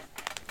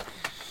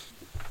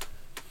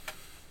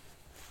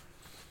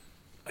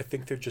 I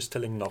think they're just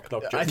telling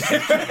knock-knock I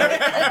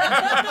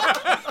jokes.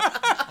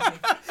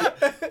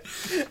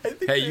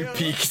 Hey, you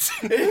peaked.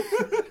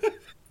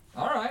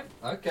 Alright.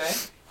 Okay.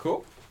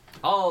 Cool.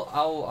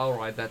 I'll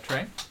ride that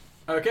train.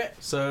 Okay,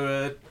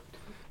 so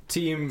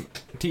team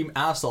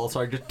asshole,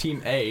 sorry, just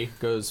team A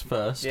goes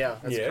first. Yeah,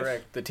 that's Yes.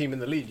 correct. The team in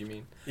the lead, you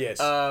mean? Yes.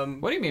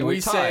 What do you mean? We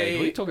We're tied. say-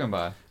 What are you talking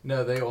about?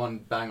 No, they won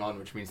bang on,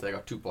 which means they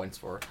got 2 points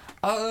for it.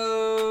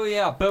 Oh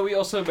yeah, but we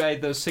also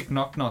made those sick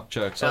knock knock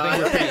jokes. I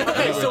think we're pretty.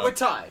 okay, so we're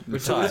tied. We're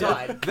So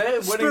tied. They're winning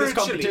this Spiritually,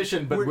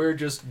 competition, but we're- we're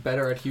just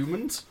better at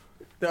humans.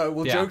 No,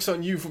 well, Yeah. joke's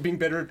on you for being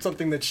better at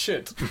something that's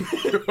shit.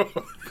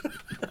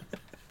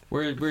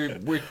 We're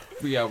tied.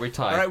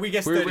 Alright, we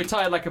guess we're 30.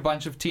 tied like a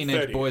bunch of teenage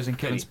 30. boys in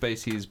Kevin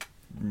Spacey's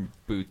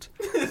boot.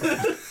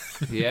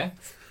 Yeah.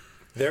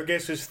 Their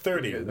guess is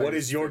 30. Okay, What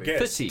is your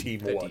guess, 30. Team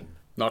 30. 1?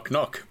 Knock,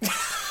 knock.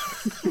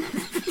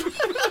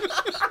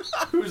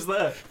 Who's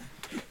that?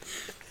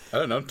 I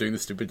don't know, I'm doing the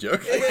stupid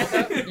joke.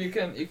 you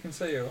can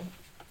say your.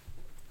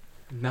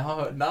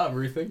 Now I'm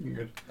rethinking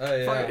it.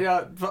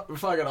 Oh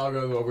Fuck it, I'll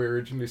go with what we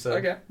originally said.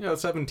 Okay. Yeah,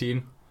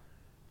 17.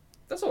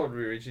 That's not what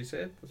we originally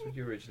said. That's what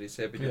you originally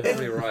said, but you're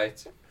probably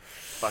right.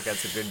 Fuck,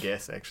 that's a good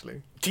guess,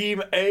 actually.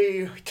 Team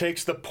A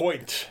takes the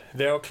point.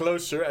 They are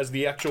closer as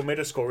the actual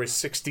Metascore is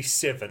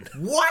 67.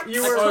 What?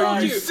 You I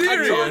told you.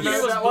 serious? I told you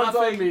he was that one's on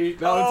bluffing. me.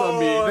 That one's on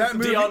me. that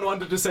movie- Dion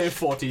wanted to say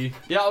 40.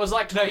 Yeah, I was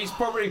like, no, he's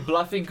probably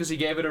bluffing because he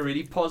gave it a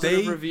really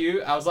positive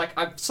review. I was like,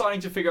 I'm starting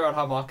to figure out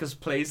how Marcus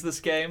plays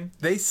this game.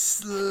 They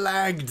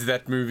slagged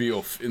that movie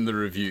off in the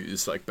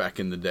reviews, like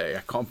back in the day.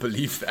 I can't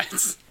believe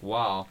that.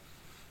 Wow.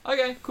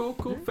 Okay, cool,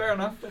 fair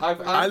enough.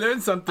 I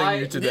learned something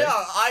new today. Yeah,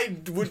 I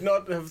would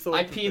not have thought.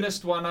 I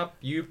penised one up,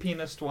 you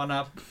penised one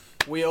up.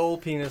 We all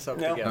penis up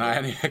Yeah. together.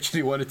 And I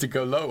actually wanted to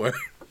go lower.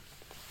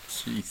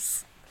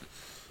 Jeez.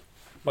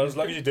 But as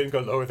long as you didn't go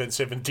lower than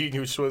 17,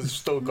 you would have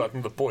still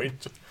gotten the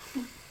point.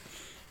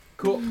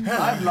 Cool.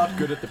 I'm not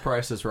good at the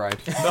prices right.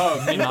 No,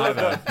 me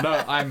neither. No,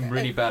 I'm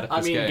really bad at this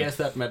I mean, game. guess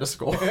that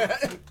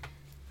Metascore.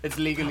 It's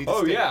legally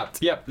Oh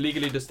distinct. yeah, yep,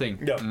 legally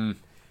distinct. Yeah.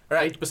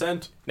 Right,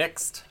 8%.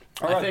 next.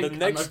 All right, I the think I'm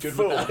next not good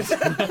film. with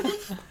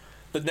that.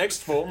 The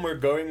next film, we're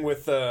going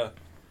with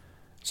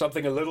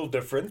something a little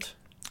different.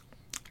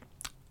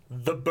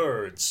 The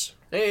Birds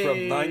Hey.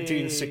 from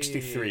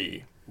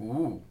 1963.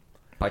 Ooh.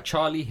 By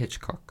Charlie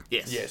Hitchcock.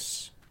 Yes.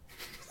 Yes.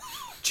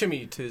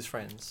 Chimmy to his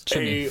friends.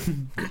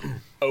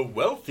 A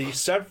wealthy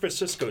San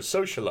Francisco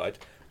socialite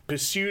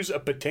pursues a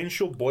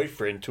potential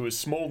boyfriend to a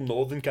small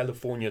Northern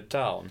California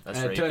town That's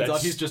And it right. turns out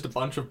That's- he's just a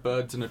bunch of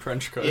birds in a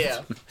trench coat.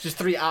 Yeah, just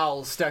 3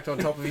 owls stacked on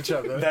top of each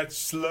other. that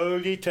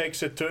slowly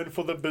takes a turn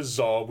for the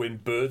bizarre when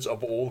birds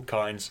of all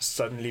kinds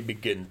suddenly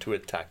begin to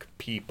attack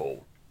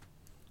people.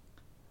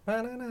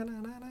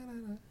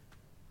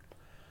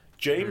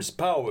 James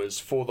Powers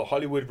for The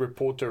Hollywood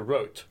Reporter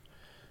wrote,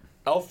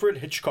 Alfred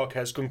Hitchcock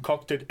has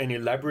concocted an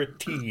elaborate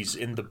tease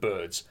in The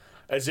Birds,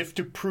 as if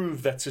to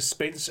prove that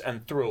suspense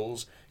and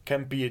thrills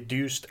can be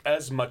adduced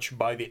as much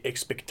by the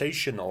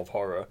expectation of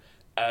horror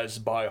as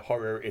by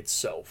horror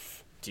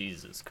itself.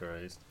 Jesus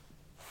Christ.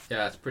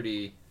 Yeah, it's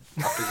pretty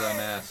up his own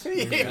ass.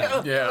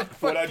 Yeah.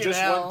 What I Fucking just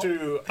hell. want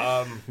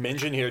to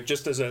mention here,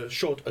 just as a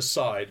short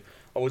aside,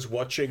 I was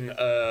watching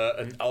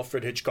an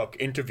Alfred Hitchcock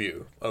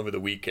interview over the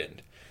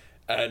weekend,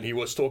 and he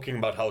was talking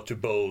about how to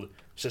build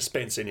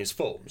suspense in his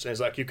films. And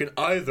it's like you can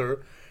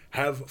either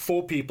have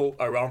 4 people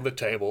around the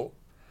table,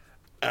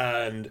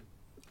 and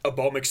a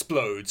bomb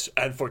explodes,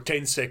 and for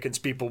 10 seconds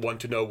people want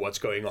to know what's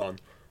going on,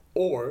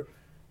 or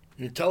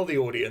you tell the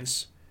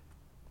audience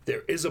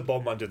there is a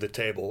bomb under the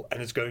table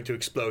and it's going to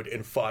explode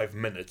in 5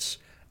 minutes,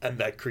 and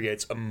that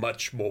creates a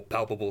much more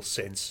palpable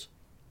sense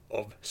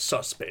of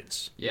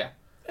suspense. Yeah.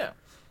 Yeah.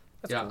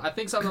 Yeah, I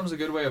think sometimes a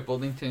good way of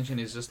building tension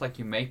is just like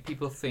you make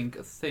people think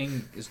a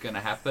thing is going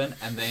to happen,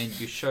 and then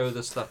you show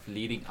the stuff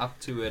leading up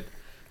to it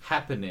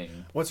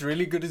happening. What's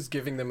really good is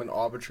giving them an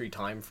arbitrary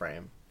time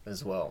frame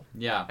as well.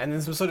 Yeah. And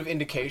then some sort of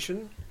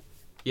indication.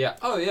 Yeah.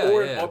 Oh, yeah.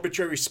 Or yeah. an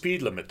arbitrary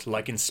speed limit,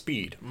 like in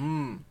Speed.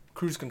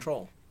 Cruise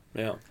control.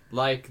 Yeah.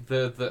 Like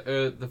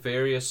the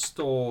various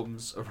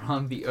storms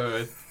around the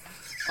Earth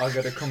are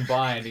going to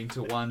combine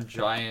into one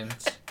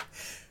giant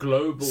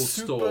global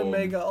Super storm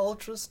mega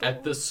ultra storm.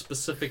 at this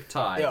specific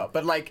time. Yeah,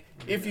 but like,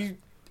 if you,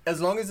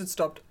 as long as it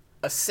stopped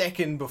a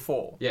second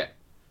before, Yeah,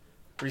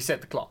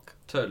 reset the clock.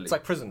 totally. It's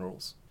like prison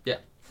rules. yeah,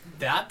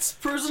 That's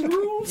prison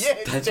rules? Yeah,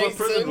 that's what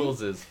prison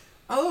rules is.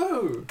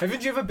 Oh.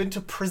 Haven't you ever been to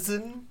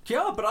prison?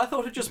 Yeah, but I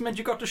thought it just meant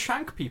you got to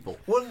shank people.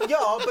 Well,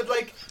 yeah, but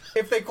like,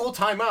 if they call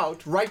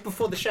timeout right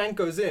before the shank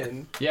goes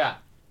in. Yeah.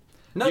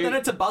 No, You- then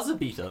it's a buzzer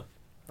beater.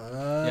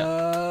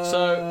 Yeah.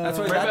 So That's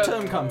where remember- that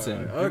term comes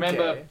in.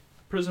 Remember,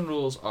 prison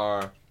rules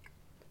are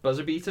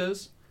buzzer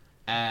beaters,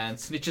 and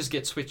snitches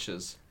get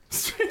switches.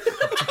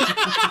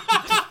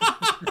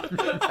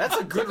 That's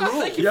a good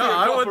rule. Yeah,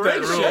 I want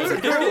that That's a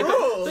rule. good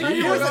rule. Thank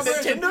you Use for a the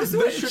Nintendo This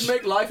Switch. should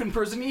make life in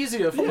prison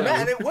easier for Oh, you.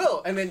 man, it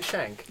will. And then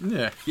shank.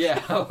 Yeah.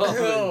 Yeah.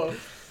 Oh.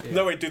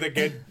 No, wait, do they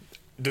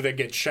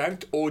get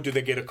shanked, or do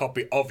they get a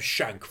copy of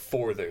Shank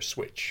for their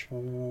Switch?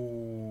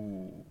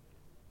 Ooh.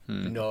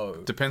 No.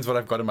 Depends what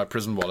I've got in my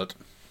prison wallet.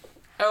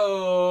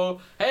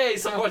 Oh, hey,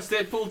 someone watched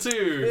Deadpool 2.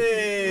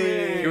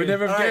 Hey. You would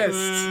never have Alright,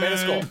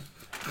 guessed. Metascore.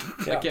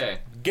 Yeah. Okay.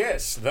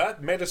 Guess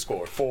that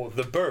Metascore for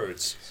The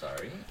Birds.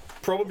 Sorry.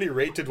 Probably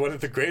rated one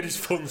of the greatest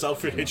films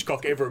Alfred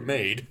Hitchcock ever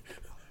made.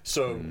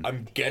 So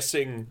I'm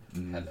guessing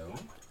Hello.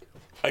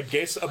 a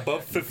guess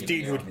above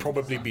 15 would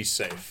probably be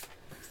safe.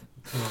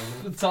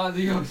 It's on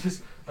the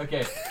just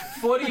okay.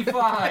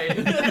 45.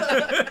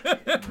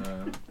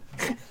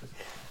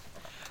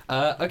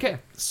 Okay,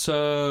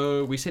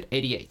 so we said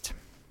 88.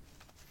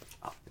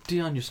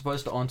 Dion, you're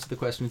supposed to answer the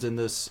questions in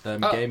this Oh,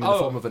 game in the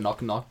form of a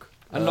knock-knock.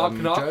 A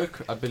knock-knock?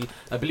 joke.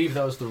 I believe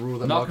that was the rule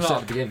that Knock, Mark said at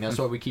knock. the beginning. That's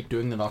why we keep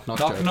doing the knock-knock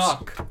Knock jokes.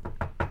 knock.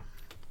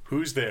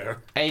 Who's there?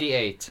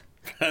 88.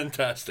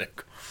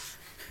 Fantastic.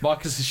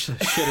 Marcus is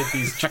shit at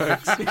these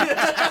jokes.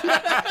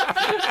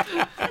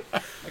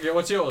 Okay,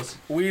 what's yours?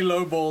 We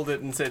lowballed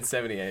it and said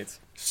 78.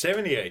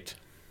 78.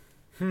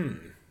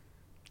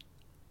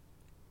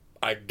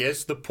 I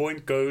guess the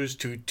point goes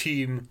to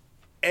Team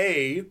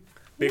A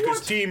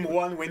because Team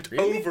 1 went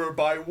over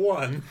by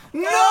 1.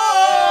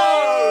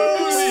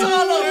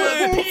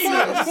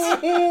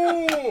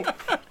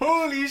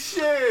 Holy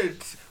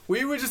shit!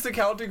 We were just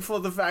accounting for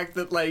the fact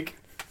that, like,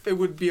 it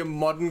would be a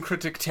modern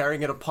critic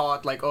tearing it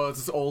apart, like, oh,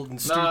 it's old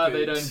and stupid. No,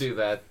 they don't do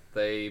that.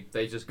 They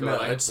just go No,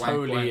 like, it's wank,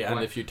 holy, wank, and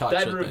wank. if you touch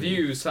that it, then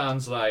review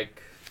sounds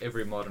like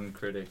every modern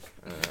critic.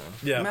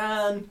 Yeah.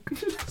 Man.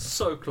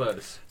 So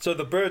close. So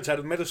the Birds had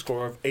a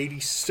Metascore of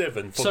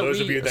 87 for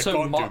those of you that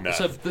can't do math.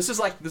 So this is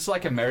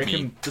like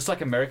American, just like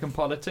American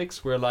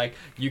politics, where like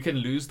you can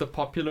lose the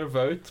popular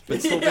vote but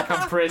still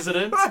become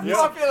president.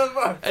 Popular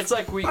vote. It's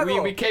like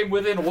we came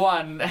within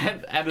one,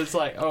 and it's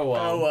like, oh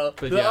well. Oh well,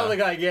 But the yeah. other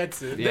guy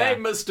gets it. Yeah. They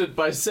missed it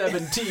by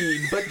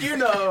 17, but you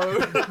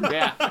know.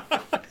 Yeah.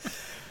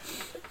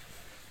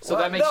 So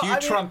Well, that makes no, you I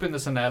mean- Trump in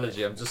this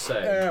analogy. I'm just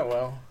saying. Yeah,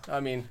 well, I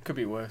mean, could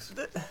be worse.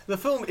 The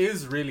film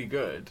is really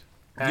good,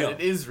 and Yeah.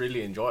 it is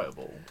really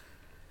enjoyable.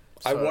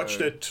 I So-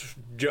 watched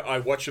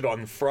it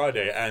on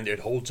Friday, and it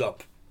holds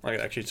up. I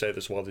can actually say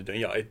this while they're doing.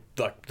 Yeah,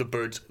 like the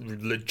Birds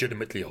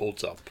legitimately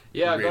holds up.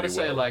 Yeah, I really gotta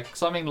say, well. like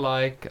something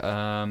like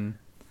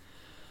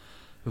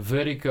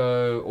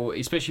Vertigo or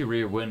especially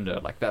Rear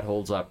Window, like that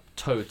holds up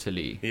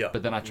totally. Yeah.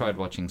 But then I tried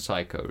watching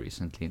Psycho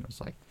recently, and it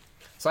was like,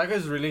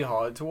 Psycho's really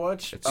hard to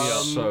watch. it's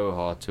so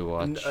hard to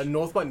watch.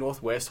 North by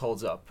Northwest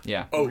holds up.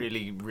 Yeah. Oh,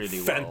 really, really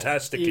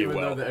fantastically Even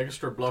well. though the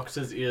extra blocks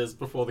his ears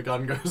before the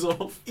gun goes off.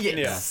 well.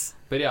 Yes.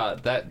 But yeah,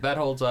 that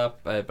holds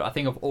up. But I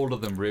think of all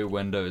of them, Rear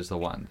Window is the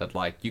one that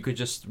like you could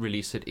just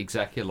release it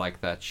exactly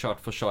like that, shot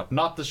for shot,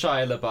 not the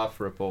Shia LaBeouf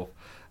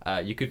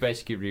ripoff. You could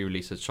basically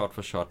re-release it shot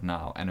for shot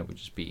now, and it would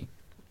just be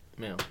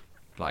Yeah.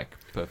 like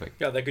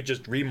perfect. Yeah, they could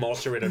just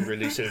remaster it and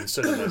release it in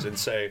cinemas and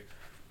say,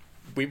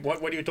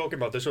 what are you talking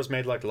about? This was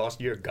made like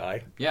last year,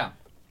 guy. Yeah.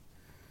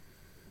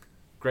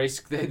 Grace,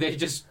 they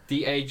just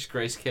de-aged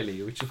Grace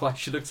Kelly, which is why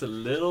she looks a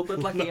little bit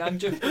like a young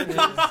Jeffrey.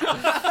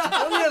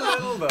 Only a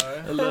little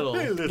though. A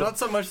little. Not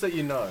so much that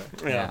you know.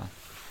 Yeah.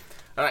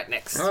 All right,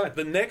 next. All right,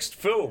 the next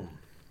film.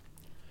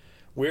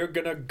 We're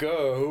gonna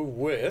go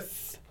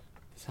with.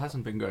 This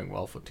hasn't been going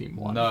well for Team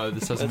 1. No,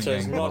 this hasn't That been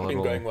has going well not at been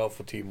all. going well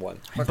for Team 1.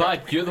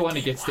 But you're the one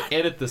who gets to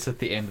edit this at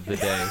the end of the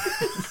day.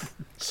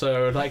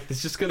 So, like,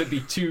 there's just going to be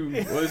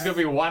there's going to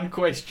be one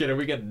question and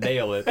we're going to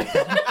nail it.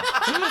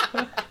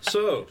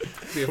 So,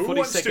 Be a who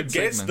wants to 40-second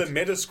guess segment. the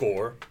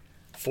Metascore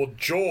for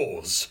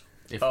Jaws?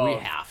 If Oh, we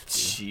have to.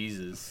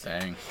 Jesus.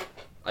 Dang.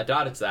 I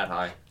doubt it's that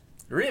high.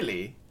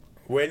 Really?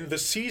 When the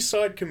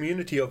seaside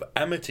community of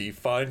Amity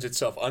finds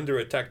itself under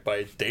attack by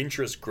a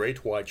dangerous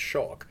great white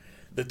shark,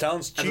 the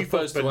town's As chief of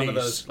opposed to one of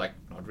police. those, like,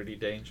 not really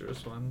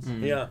dangerous ones.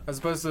 Yeah. As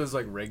opposed to those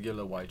like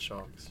regular white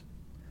sharks.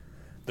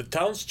 The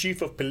town's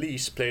chief of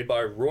police, played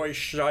by Roy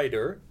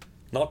Scheider,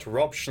 not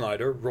Rob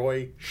Schneider,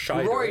 Roy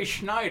Scheider, Roy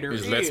Schneider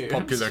His less is.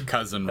 popular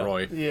cousin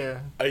Roy.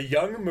 Yeah. a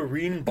young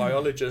marine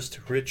biologist,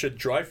 Richard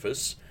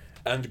Dreyfuss,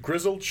 and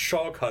grizzled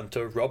shark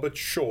hunter Robert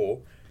Shaw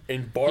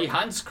embark. He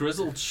hunts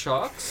grizzled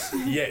sharks?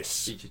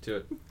 Yes, Beat you to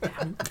it.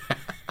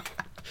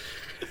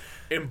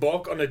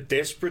 embark on a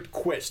desperate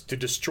quest to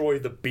destroy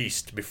the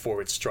beast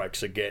before it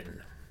strikes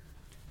again.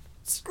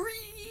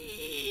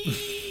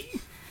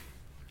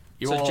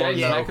 You So all James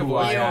know who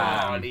I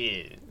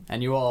McAvoy- am,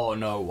 and you all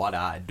know what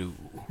I do.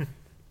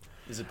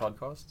 Is it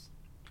podcasts?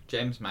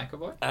 James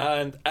McAvoy?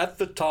 And at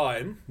the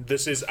time,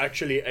 this is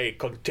actually a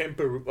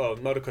contemporary,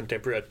 not a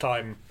contemporary, a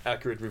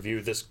time-accurate review.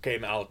 This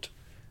came out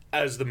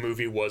as the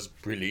movie was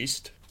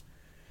released.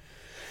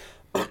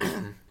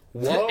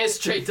 While,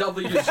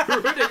 SJW's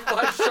ruining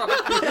my shark.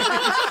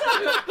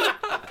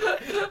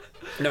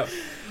 no,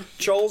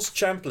 Charles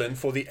Champlin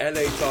for the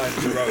LA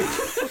Times wrote,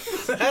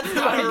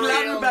 I'm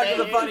glad we're back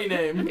to the funny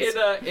name.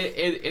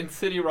 In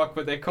City Rock,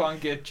 but they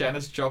can't get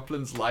Janis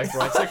Joplin's life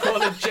rights. They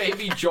call it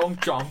Jamie Jomp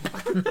Jomp.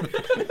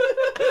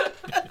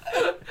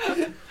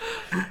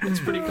 It's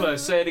pretty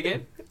close. Say it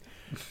again.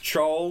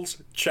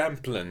 Charles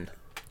Champlin.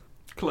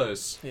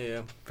 Close.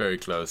 Yeah. Very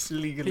close.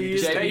 Legally.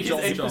 He's Jamie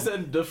Jomp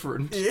 8%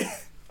 different.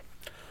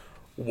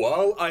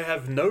 While I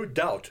have no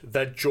doubt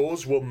that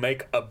Jaws will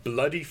make a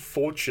bloody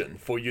fortune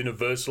for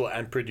Universal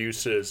and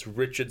producers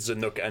Richard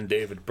Zanuck and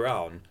David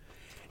Brown,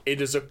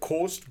 it is a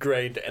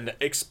coarse-grained and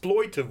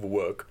exploitive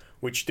work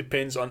which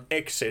depends on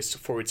excess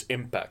for its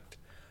impact.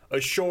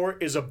 Ashore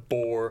is a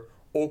bore,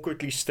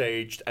 awkwardly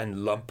staged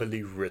and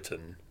lumpily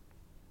written.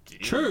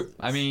 True.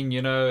 I mean,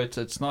 you know,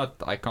 it's not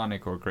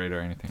iconic or great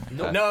or anything like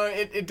that. No,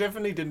 it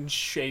definitely didn't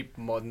shape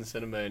modern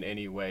cinema in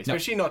any way,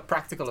 especially not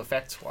practical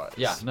effects wise.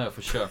 Yeah, no,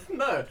 for sure.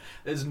 No,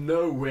 there's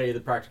no way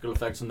the practical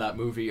effects in that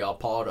movie are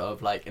part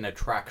of like an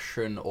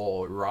attraction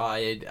or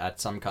ride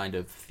at some kind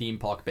of theme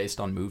park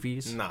based on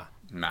movies. Nah.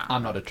 Nah.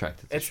 I'm not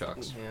attracted to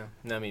sharks. Yeah.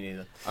 No, me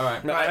neither. All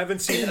right. Now, I haven't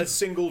seen a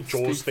single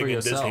Jaws Speak for thing in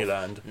yourself.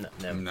 Disneyland. No,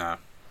 never. Nah.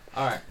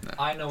 All right.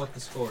 I know what the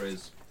score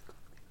is.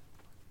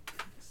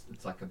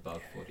 It's like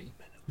above 40.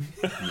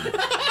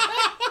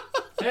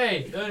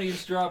 Hey, don't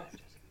eavesdrop.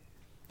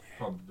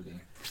 Probably.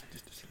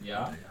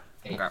 Yeah?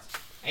 8. Okay.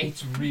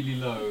 8's really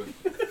low.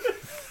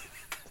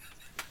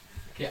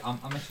 Okay, I'm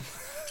actually...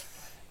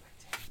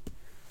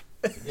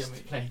 Yeah,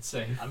 play it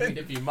safe. I mean,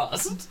 if you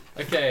must.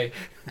 Okay.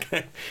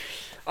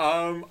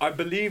 I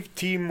believe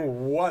Team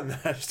 1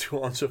 has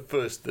to answer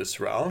first this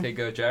round. Okay,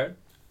 go, Jared.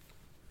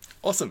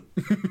 Awesome.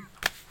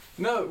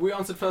 No, we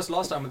answered first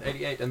last time with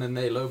 88, and then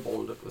they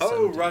lowballed it with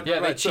Oh, 70. right. Yeah,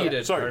 they right. So-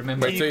 cheated. Sorry. I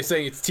remember. Wait, so you're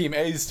saying it's Team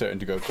A's turn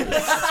to go first?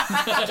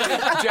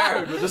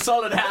 Jared with a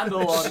solid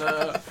handle on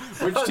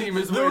which team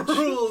is the which.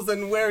 rules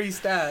and where he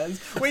stands.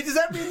 Wait, does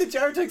that mean that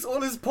Jared takes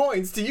all his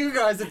points to you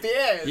guys at the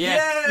end?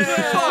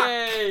 Yeah.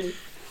 Yay!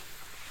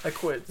 I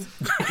quit.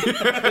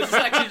 This is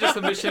actually just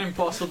a Mission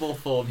Impossible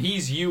film.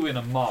 He's you in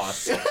a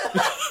mask.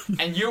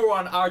 And you were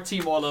on our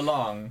team all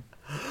along.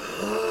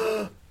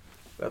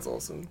 That's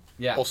awesome.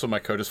 Yeah. Also, my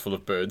coat is full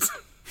of birds.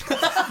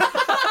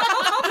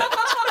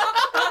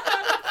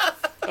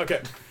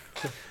 Okay.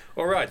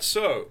 All right.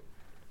 So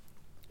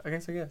I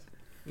guess.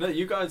 No,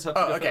 you guys have to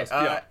Oh, go okay.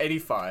 first.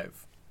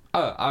 85.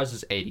 Oh, ours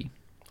is 80.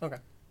 Okay.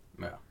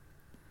 Yeah.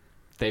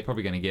 They're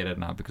probably going to get it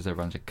now because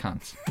everyone's a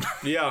cunt.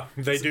 yeah,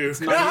 they do.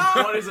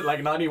 What is it,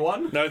 like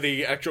 91? No,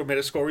 the actual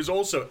Metascore is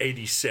also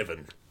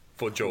 87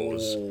 for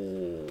Jaws.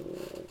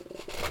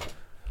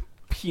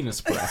 Penis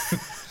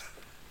breath.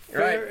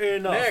 Fair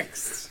enough.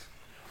 Next.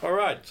 All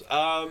right.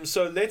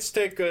 So let's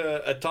take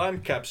a time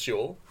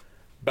capsule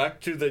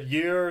back to the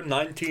year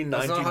 1999.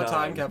 That's not how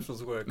time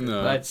capsules work.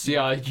 No. That's,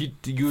 yeah, you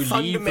leave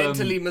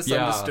Fundamentally them.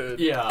 misunderstood.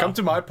 Yeah. Come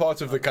to my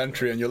part of the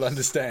country and you'll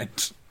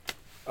understand.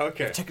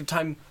 Okay. Take a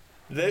time.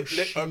 Let's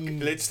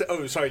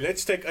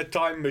take a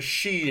time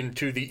machine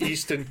to the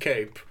Eastern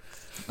Cape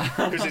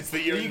because it's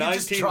the year You can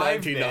just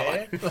drive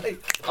 1999. there.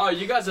 Like, Oh,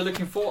 you guys are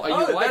looking for. Are you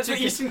Oh, that's the Y2K?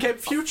 Eastern Cape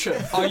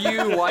future. Are you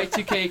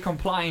Y2K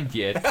compliant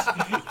yet?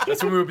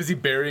 That's when we were busy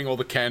burying all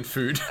the canned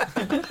food.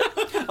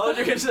 Oh,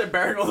 you can say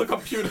burying all the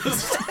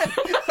computers.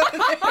 We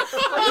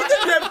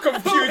didn't have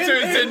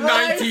computers in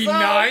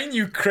 '99,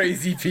 you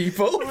crazy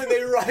people. when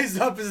they rise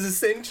up as a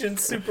sentient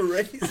super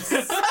race.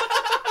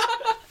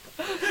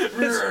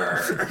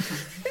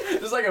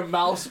 It's like a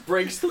mouse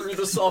breaks through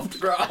the soft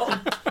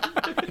ground.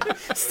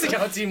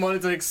 Scout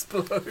monitor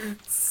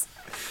explodes.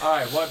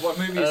 Alright, what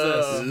movie is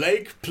this?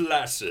 Lake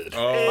Placid.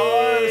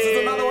 Oh, this is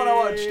another one I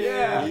watched.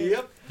 Yeah.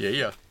 Yep.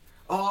 Yeah.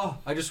 Oh,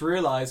 I just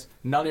realized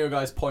none of your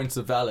guys' points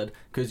are valid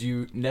because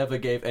you never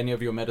gave any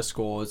of your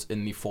Metascores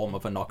in the form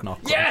of a knock-knock.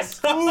 Yes!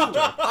 Ooh,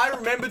 I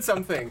remembered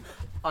something.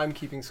 I'm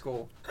keeping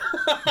score.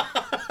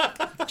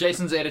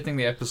 Jason's editing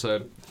the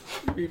episode.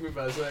 Beat me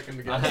by a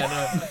second I again.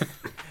 know.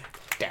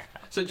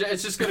 So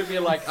it's just gonna be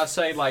like, I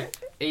say like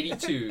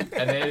 82,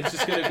 and then it's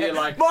just gonna be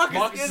like,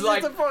 Marcus is gets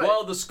like, the point.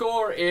 well, the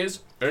score is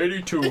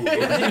 82. in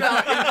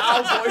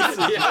our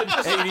voices. Yeah,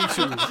 just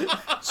 82.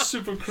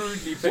 Super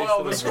crudely pasted.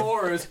 Well, the on.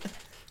 score is.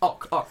 Oh.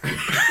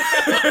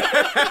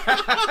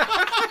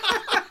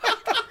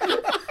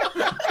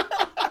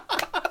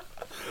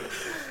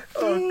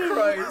 Oh,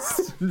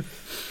 Christ.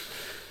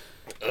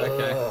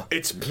 Okay.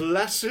 Its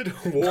placid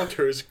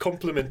waters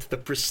complement the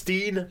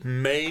pristine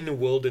Maine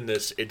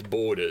wilderness it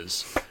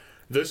borders.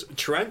 This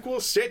tranquil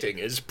setting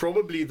is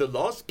probably the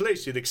last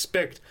place you'd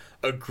expect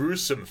a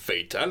gruesome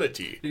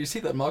fatality. Do you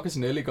see that Marcus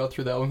nearly got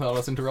through that one without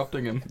us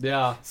interrupting him?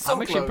 Yeah, So I'm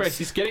actually close. impressed.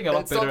 He's getting a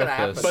lot It's not better gonna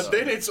at this. happen. But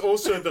then it's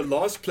also the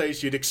last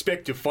place you'd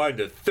expect to find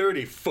a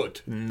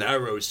 30-foot,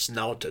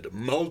 narrow-snouted,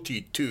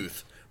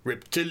 multi-toothed,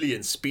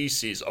 reptilian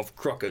species of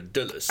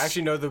crocodilus.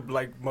 Actually, no,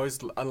 the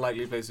most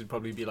unlikely place would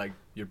probably be like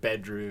your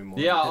bedroom. Or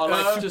Yeah, or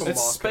like just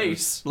It's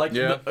space. Like,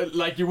 Yeah.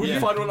 like you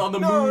wouldn't Yeah. find one on the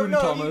no, moon,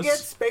 Thomas. you get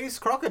space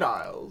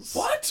crocodiles.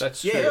 What?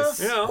 That's true. Yes.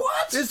 yeah.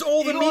 What? There's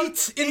all the Elon-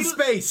 meat in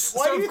space.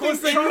 Why So do you of course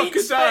think they're they meat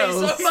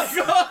crocodiles. Oh my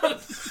god!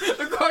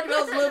 The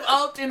crocodiles live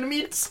out in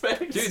meat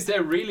space. Dude,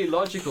 they're really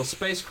logical.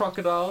 Space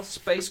crocodile,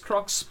 space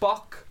croc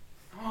Spock.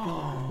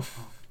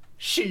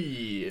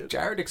 Shit.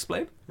 Jared,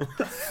 explain.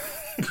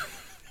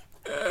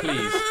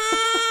 Please.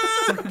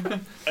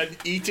 An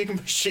eating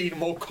machine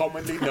more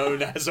commonly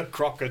known as a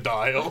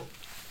crocodile.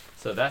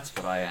 So that's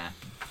what I am.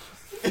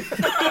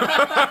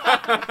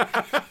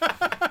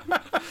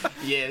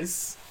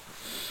 Yes.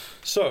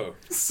 So,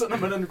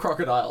 Cinnamon and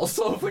crocodile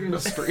solving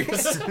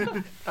mysteries.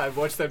 I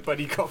watched that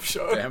buddy cop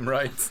show. Damn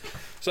right.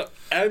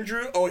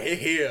 Andrew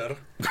O'Hare.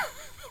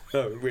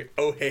 No, wait,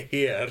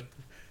 O'Hare.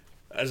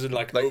 As in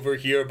like over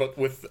here, but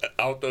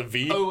without a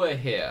V. Over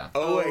here.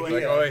 O'Hare.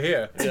 Like over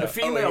here. Yeah, The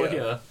female O'Hare.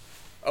 here.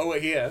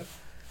 O'Hare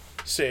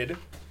said,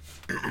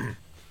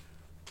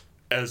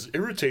 as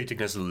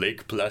irritating as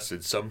Lake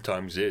Placid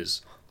sometimes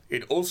is,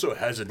 it also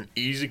has an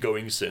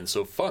easygoing sense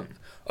of fun,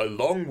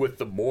 along with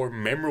the more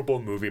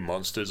memorable movie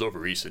monsters of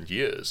recent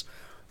years.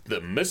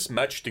 The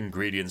mismatched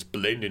ingredients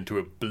blend into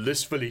a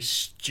blissfully,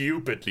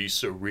 stupidly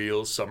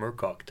surreal summer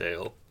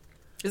cocktail.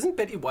 Isn't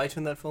Betty White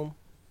in that film?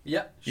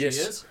 Yeah, she Yes,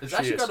 is. It's she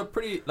actually is. got a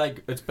pretty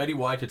it's Betty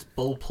White, it's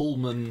Bill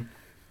Pullman.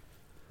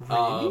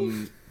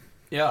 Really?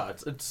 Yeah,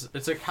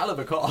 it's a hell of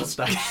a cast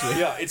actually.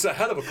 Yeah, it's a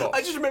hell of a cast. I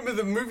just remember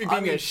the movie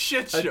being mean, a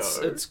shit show.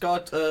 It's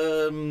got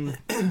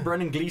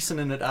Brendan Gleeson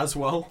in it as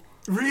well.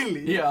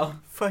 Really? Yeah.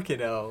 Fucking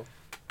hell.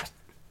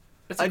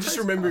 It's a I just crazy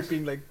remember cast. it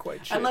being like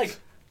quite shit. And like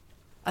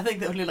I think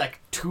there are only like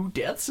 2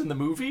 deaths in the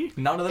movie.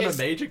 None of them are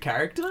major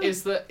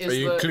characters. Are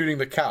you including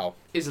the cow?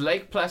 Is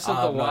Lake Placid I'm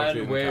the not one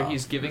including the where cow.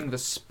 he's giving the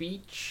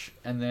speech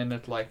and then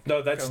it like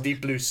No, that's goes-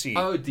 Deep Blue Sea.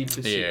 Oh, Deep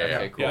Blue Sea. Yeah, yeah.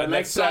 Okay, cool. Yeah, Lake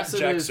that's Sam Placid is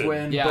Jackson.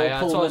 when Yeah, Bill yeah,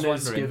 that's what I was Pullman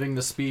is wondering. giving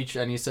the speech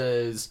and he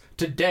says,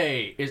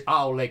 "Today is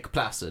our Lake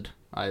Placid."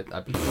 I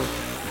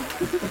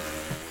believe.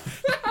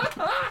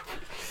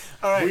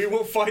 Alright. We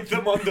will fight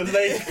them on the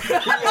lake. We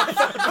will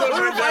fight them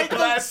when they're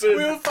placid.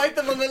 We'll fight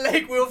them on the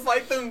lake. We'll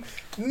fight them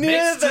near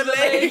Next the to the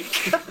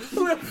lake.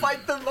 We'll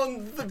fight them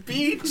on the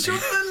beach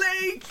of the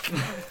lake.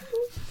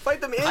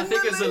 Fight them in I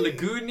think the there's a lake.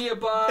 lagoon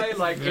nearby.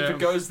 Like if Yeah. it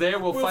goes there,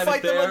 we'll We'll fight fight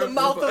it there. them on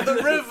the mouth of the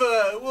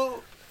river.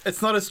 We'll.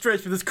 It's not a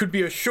stretch, but this could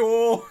be a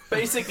shore.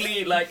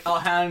 Basically, like, our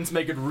hands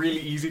make it really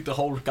easy to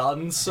hold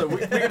guns, so we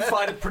can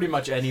fight it pretty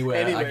much anywhere,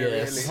 I Anywhere,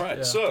 guess. really. Right,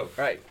 Yeah. so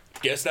Right.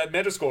 guess that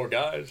Metascore,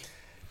 guys.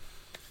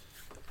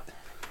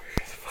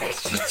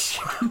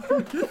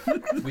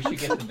 We should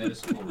get the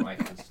Metascore right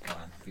this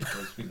time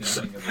because we've been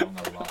getting it wrong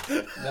a lot.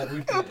 That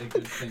would be a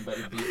good thing, but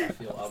it'd be, I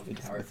feel, out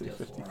of character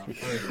for us.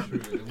 Very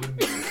true. It wouldn't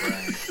be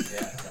grand.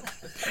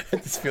 Yeah. I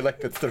just feel like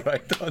that's the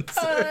right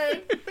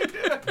answer.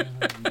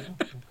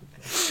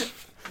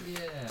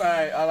 Yeah.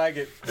 Alright, I like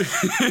it.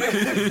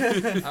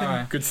 All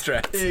right. Good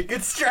strat. Yeah,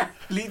 good strat.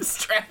 Lead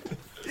strat.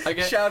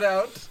 Okay. Shout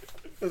out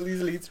for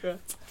these lead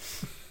strats.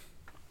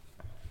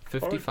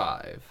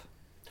 55.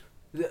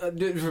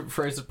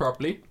 Phrase it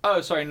properly.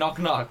 Oh, sorry. Knock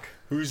knock.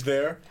 Who's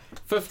there?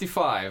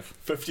 55.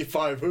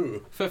 55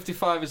 who?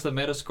 55 is the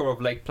Metascore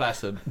of Lake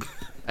Placid.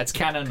 It's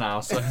canon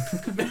now, so.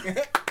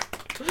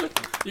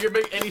 You can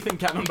make anything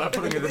canon by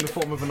putting it in the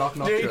form of a knock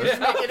knock Dude, you joke. just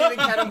make anything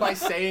canon by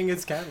saying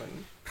it's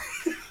canon.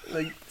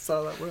 Like, that's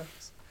how that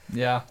works.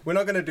 Yeah. We're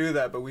not gonna do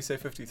that, but we say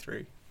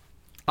 53.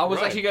 I was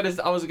Right. actually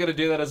gonna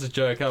do that as a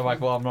joke. I'm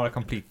like, well, I'm not a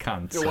complete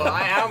cunt. so- Well,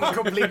 I am a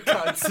complete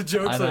cunt. The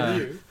joke's I know. on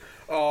you.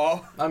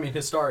 Oh, I mean,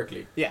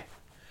 historically. Yeah.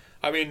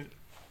 I mean,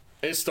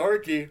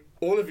 historically,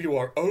 all of you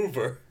are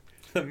over.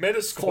 The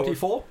Metascore.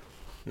 44?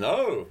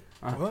 No.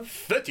 What?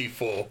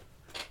 34.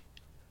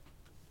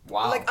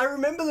 Wow. Like, I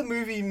remember the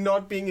movie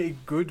not being a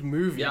good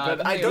movie, Yeah,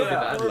 but I I think don't it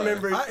was bad,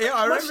 remember it. I Much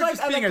remember it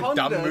just being a dumb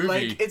Anaconda, movie.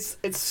 Like,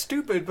 it's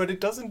stupid, but it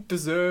doesn't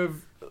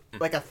deserve,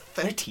 like, a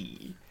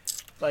 30.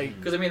 Like,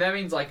 Because I mean that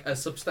means like a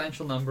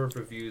substantial number of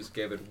reviews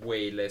gave it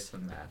way less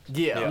than that.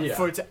 yeah, Yeah.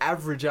 for it to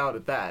average out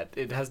at that,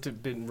 it has to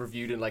have been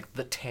reviewed in, like,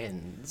 the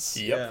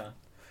 10s. Yep.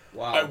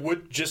 Wow. I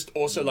would just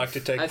also like to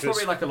take That's this.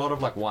 probably like a lot of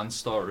like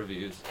 1-star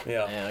reviews.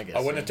 Yeah, Yeah, I guess I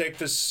want to so. take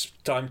this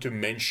time to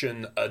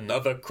mention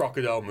another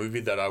crocodile movie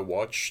that I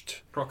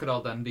watched.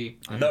 Crocodile Dundee.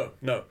 I know.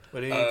 No,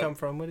 Where do you come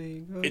from? Where do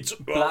you go? it's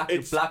well,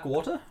 it's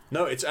Blackwater?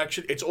 no, it's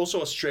actually it's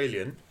also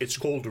Australian. It's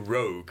called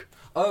Rogue.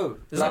 Oh,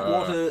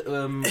 Blackwater,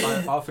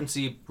 I often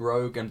see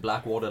Rogue and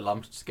Blackwater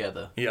lumped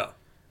together. Yeah,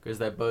 Because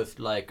they're both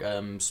like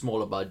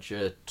smaller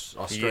budget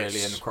Australian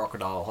Yes.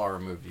 crocodile horror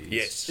movies.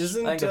 yes.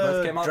 Isn't I think they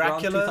both came out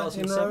around Dracula in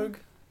 2007? Rogue?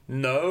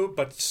 No,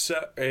 but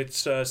it's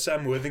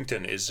Sam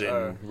Worthington is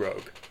in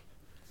Rogue,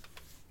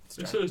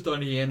 So is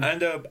Donnie Yen.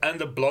 and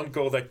a blonde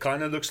girl that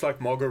kind of looks like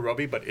Margot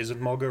Robbie, but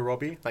isn't Margot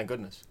Robbie. Thank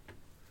goodness.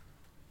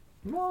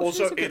 Well,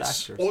 Also, she's a good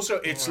it's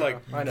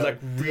actress. I know. like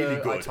really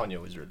The good. I,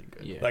 Tonya was really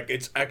good. Yeah. Like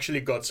it's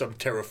actually got some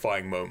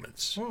terrifying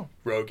moments. Oh.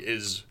 Rogue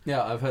is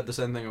Yeah, I've heard the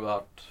same thing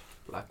about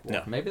Blackwater.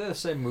 No. Maybe they're the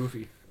same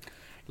movie.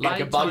 Like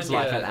Like a Bug's Tonya,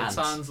 Life and it Ants.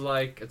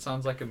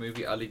 sounds like a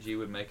movie Ali G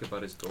would make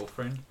about his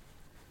girlfriend.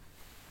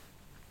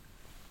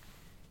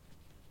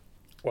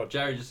 What?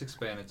 Jerry, just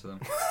explain it to them.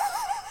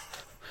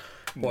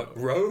 what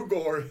Rogue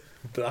or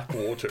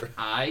Blackwater?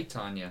 I,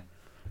 Tanya.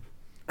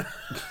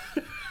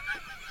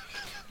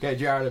 Okay,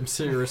 Jared, I'm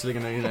seriously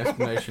going to need an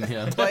explanation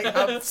here. Like,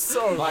 I'm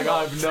so. Like,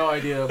 I have no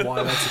idea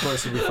why that's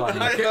supposed to be funny.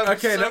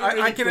 Okay, so no,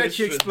 many I can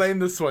actually questions. explain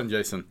this one,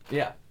 Jason.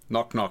 Yeah.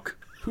 Knock knock.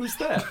 Who's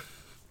there?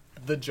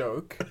 The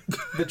joke.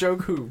 The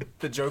joke who?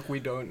 The joke we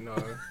don't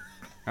know.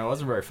 That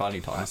wasn't very funny,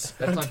 Thomas.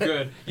 That's not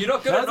good. You're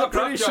not good That's at a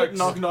pretty knock shit jokes.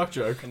 knock knock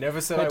joke. I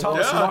never said Hey, I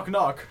Thomas, was. knock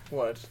knock.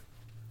 What?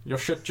 Your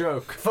shit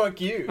joke.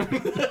 Fuck you.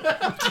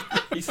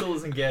 He still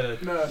doesn't get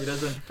it. No. He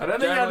doesn't. I don't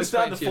think Jared you will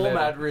understand the explain to you later.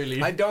 format,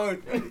 really. I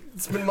don't.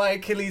 It's been my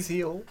Achilles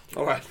heel.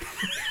 All right.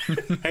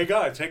 hey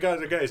guys,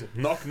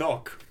 knock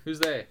knock. Who's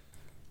there?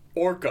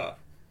 Orca.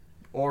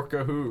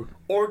 Orca who?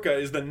 Orca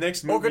is the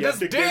next movie. Orca you have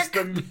does to guess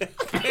dick! the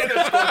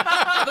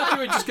I thought you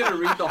were just gonna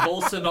read the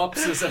whole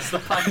synopsis as the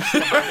punchline.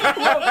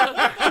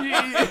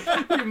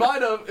 You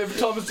might have if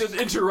Thomas didn't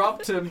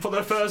interrupt him for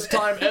the first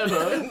time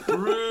ever.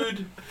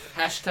 Rude.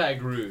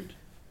 Hashtag rude.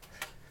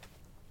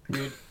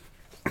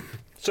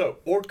 So,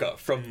 Orca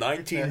from That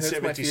hurts my feelings,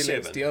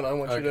 1977. Dion. I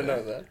want you to Okay.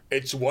 know that.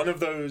 It's one of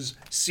those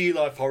sea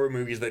life horror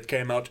movies that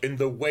came out in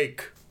the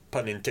wake,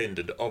 pun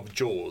intended, of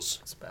Jaws.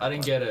 It's a bad I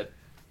didn't one. get it.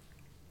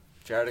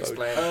 Jared,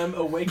 explain.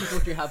 Awake is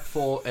what you have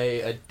for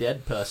a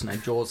dead person,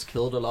 and Jaws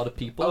killed a lot of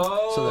people.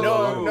 Oh. so there were a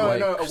lot No, of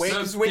no, awakes. Awake So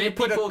is when you dead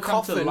put a people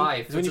come to coffin.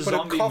 life. Is when It's you a put a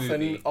zombie coffin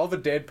movie. of a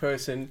dead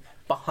person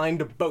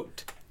behind a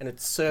boat, and it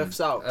surfs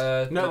out.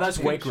 No, that's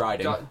wake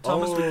riding.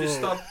 Thomas, would you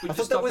stop? I Would you thought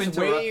that stop was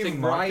interrupting Wave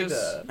Marcus?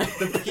 Rider,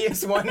 the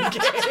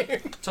PS1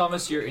 game.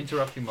 Thomas, you're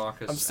interrupting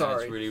Marcus. I'm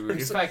sorry. It's really rude.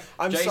 In so- fact,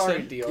 I'm Jason,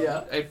 sorry, Dion.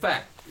 Yeah. In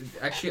fact,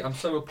 actually, I'm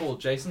so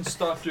appalled. Jason,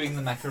 start doing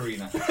the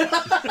Macarena.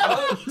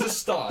 Oh, just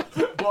start.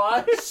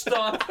 Why?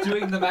 Start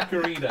doing the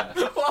Macarena.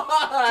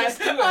 Why? Just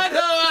do it. I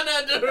don't want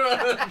to do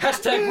it.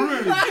 Hashtag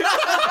rude.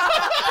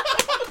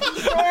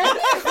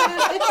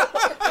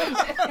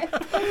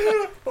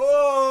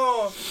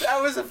 Oh,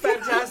 that was a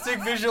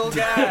fantastic visual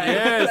gag.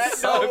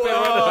 Yes. That-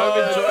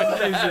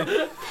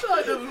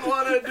 I didn't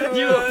want to do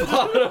You were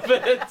part of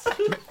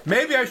it.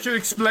 Maybe I should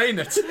explain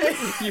it.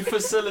 You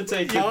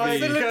facilitated I me.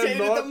 Facilitated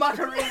cannot- the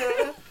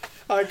Macarena.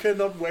 I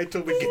cannot wait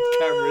till we get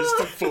cameras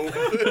to film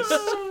this.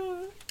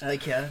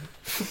 Okay.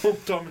 Film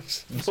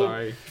Thomas. I'm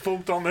sorry.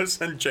 Film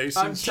Thomas and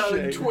Jason. I'm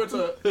telling shame.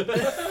 Twitter.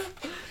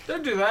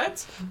 Don't do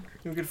that.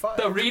 You could find.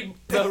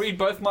 They'll read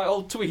both my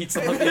old tweets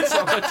and I'll get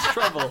so much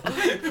trouble. But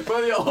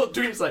the old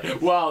tweets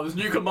like, wow, this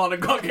new Command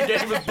 & Conquer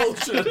game is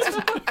bullshit.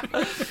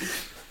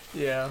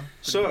 Yeah.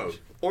 So,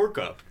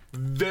 Orca.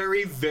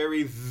 Very,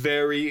 very,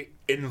 very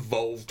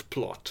involved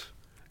plot.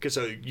 Okay,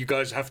 so you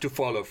guys have to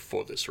follow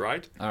for this,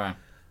 right? Alright.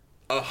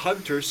 A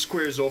hunter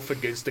squares off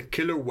against a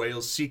killer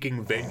whale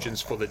seeking vengeance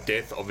for the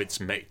death of its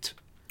mate.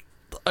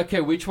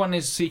 Okay, which one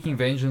is seeking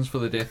vengeance for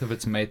the death of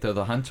its mate though?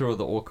 The hunter or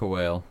the orca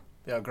whale?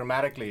 Yeah,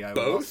 grammatically, I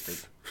Both? lost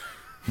it.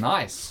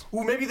 Nice.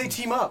 Ooh, maybe they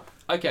team up.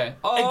 Okay.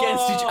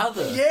 Against each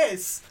other.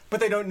 Yes, but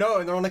they don't know,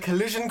 and they're on a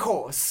collision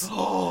course.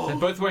 They're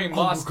both wearing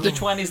masks.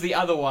 Which one is the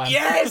other one?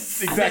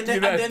 Yes. Exactly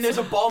And that. then there's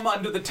a bomb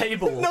under the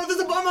table. No,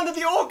 there's a bomb under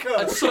the orca.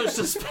 It's so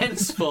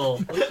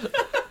suspenseful.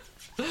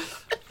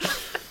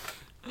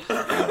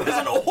 There's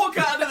an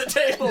orca under the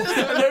table,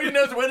 and nobody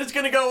knows when it's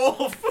gonna go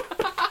off.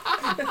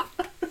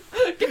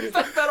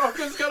 That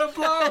orca's gonna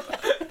blow.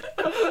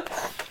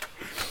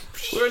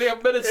 We only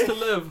have minutes to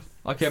live.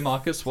 Okay,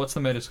 Marcus, what's the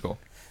Metascore?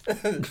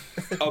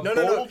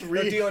 No,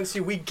 Dion, see,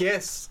 we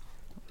guess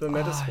the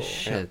Metascore. Oh,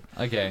 shit.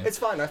 Okay. It's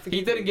fine, I think.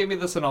 He didn't give me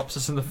the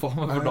synopsis in the form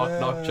of a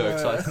knock-knock joke,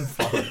 so I didn't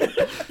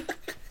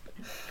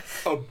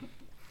follow.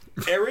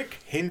 Eric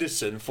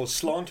Henderson for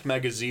Slant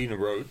Magazine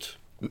wrote,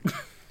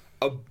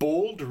 a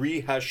bald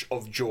rehash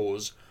of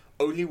Jaws,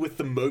 only with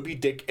the Moby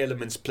Dick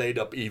elements played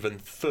up even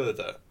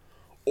further.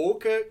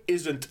 Orca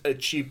isn't a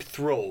cheap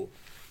thrill.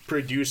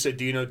 Producer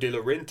Dino De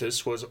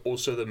Laurentiis was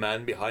also the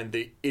man behind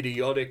the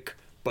idiotic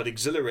but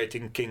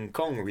exhilarating King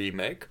Kong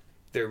remake.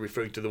 They're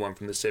referring to the one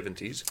from the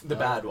 70s. The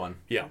bad one.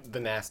 Yeah. The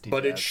nasty.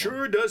 But bad it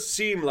sure does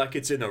seem like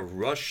it's in a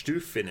rush to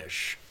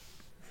finish.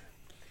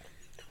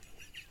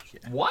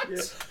 What?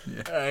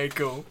 one. Alright,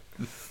 cool.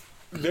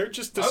 They're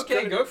just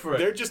Okay, go for it.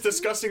 They're just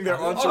discussing their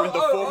answer in the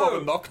form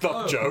of a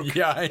knock-knock joke.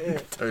 Yeah,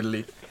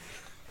 totally.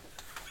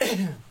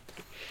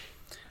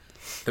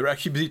 They're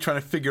actually busy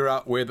trying to figure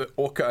out where the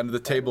orca under the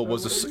table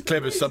was a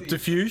clever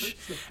subterfuge,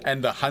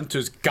 and the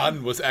hunter's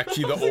gun was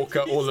actually the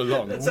orca all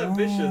along. That's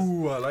ambitious.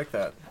 Ooh, I like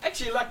that.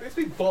 Actually, like, let's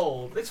be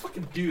bold. Let's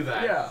fucking do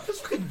that. Yeah.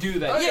 Let's fucking do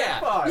that. Okay, Yeah.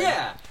 fine.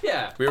 Yeah.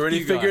 Yeah. We already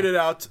You figured guy. it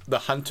out. The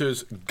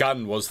hunter's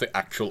gun was the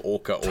actual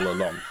orca all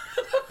along.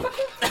 We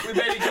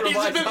made it to He's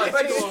revise been my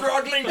like score.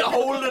 struggling to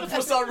hold it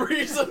for some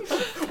reason.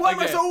 Why am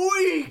I Okay. so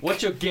weak?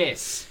 What's your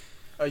guess?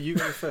 You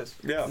go first.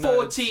 Yeah.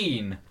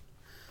 14.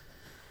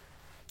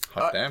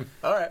 Hot damn.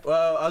 Alright,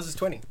 well, ours is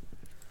 20.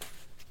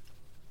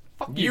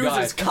 Fuck you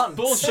Users guys. cunts.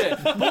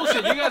 Bullshit.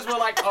 Bullshit. You guys were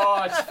like,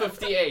 oh, it's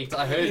 58.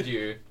 I heard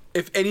you.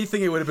 If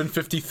anything, it would have been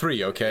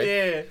 53,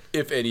 okay? Yeah.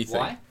 If anything.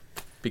 Why?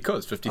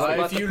 Because 53.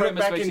 about If the you look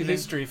premise back makes in you think-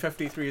 history,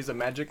 53 is a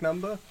magic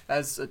number,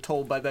 as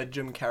told by that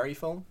Jim Carrey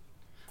film.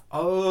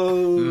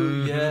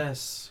 Oh,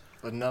 yes.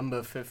 The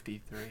number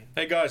 53.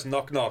 Hey guys,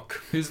 knock knock.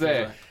 Who's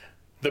there?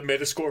 The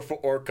Metascore for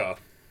Orca.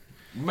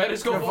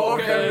 Metascore for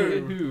Orca.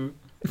 Who?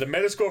 The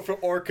Metascore for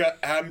Orca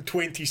am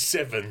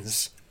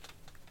 27s.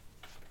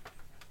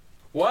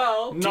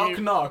 Well, Knock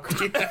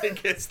knock. I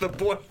guess the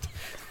point.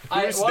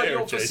 Who's well, there,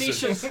 your Jason?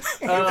 facetious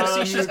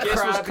guess was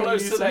crap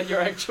closer user. than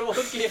your actual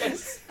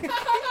guess.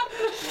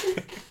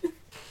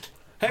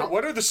 Hey,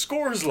 what are the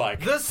scores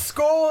like? The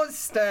score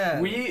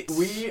stand!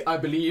 We, I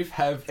believe,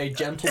 have a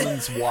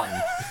gentleman's one.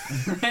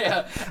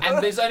 Yeah,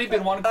 and there's only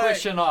been one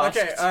question asked.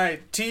 Okay,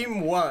 alright.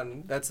 Team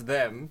 1, that's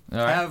them,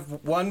 Alright.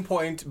 have 1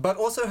 point, but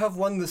also have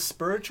won the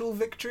spiritual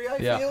victory, I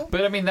Yeah, feel.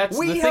 but I mean that's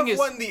We the have thing is.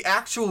 won the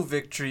actual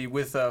victory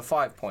with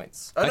 5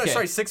 points. Oh, no, Okay.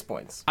 sorry, 6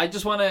 points. I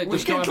just want to We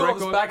just go can on claw this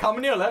record. back. How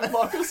many are left,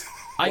 Marcus?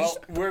 I Well,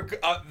 just, we're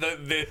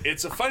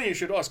it's a funny you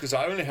should ask because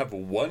I only have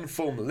one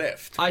film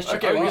left. I should.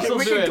 Okay, we we still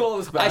can do it. call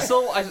this back.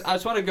 I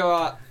just want to go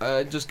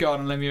out, just go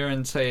on a limb here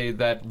and say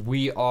that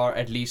we are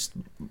at least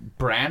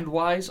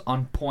brand-wise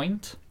on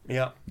point.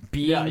 Yeah.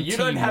 Being Yeah, you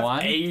don't team have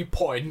one. A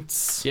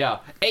points. Yeah,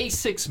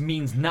 A6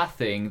 means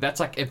nothing. That's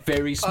like a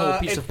very small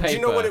piece of paper. Do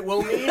you know what it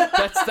will mean?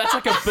 That's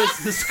like a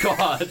business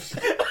card.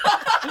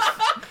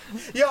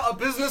 Yeah, a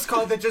business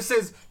card that just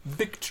says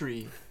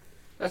victory.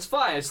 That's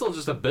fine. It's still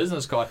just a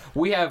business card.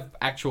 We have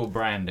actual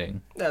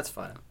branding. That's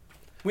fine.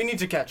 We need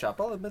to catch up,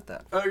 I'll admit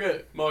that.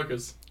 Okay,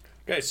 Marcus.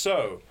 Okay,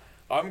 so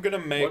I'm gonna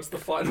make What's the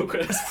final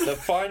question? the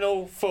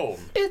final film.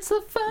 It's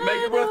the final.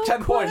 Make it worth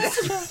 10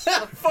 points.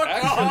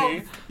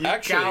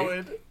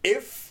 Actually,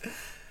 if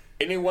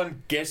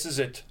anyone guesses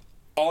it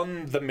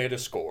on the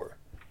Metascore,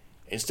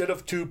 instead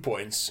of 2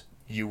 points,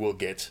 you will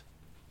get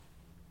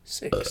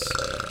 6.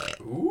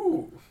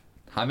 Ooh.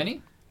 How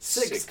many?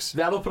 6.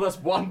 That'll put us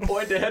 1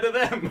 point ahead of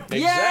them. Exactly.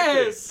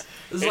 Yes!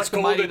 This is It's like the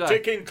called mighty a duck.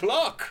 ticking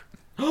clock.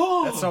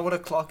 That's not what a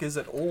clock is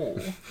at all.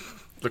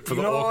 Look for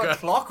You the know how a orca.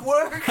 clock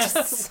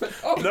works?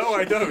 No,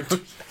 I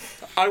don't.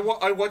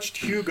 I watched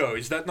Hugo.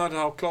 Is that not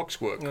how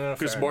clocks work? No,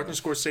 Because fair Martin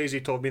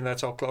Scorsese told me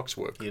that's how clocks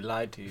work. He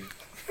lied to you.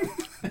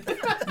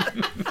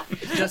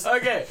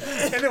 Okay.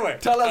 Anyway,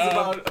 Tell us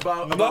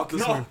about knock this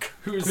knock.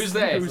 Who's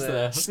there? Who's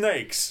there?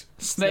 Snakes.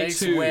 Snakes Snakes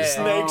who? where?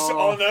 Snakes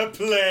on a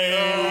plane.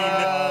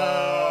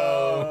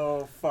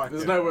 Oh, fuck.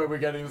 There's no way we're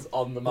getting this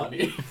on the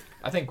money.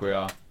 I think we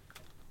are.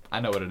 I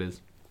know what it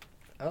is.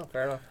 Oh,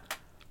 fair enough.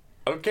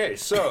 Okay,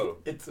 so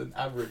It's an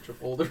average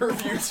of all the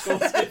reviews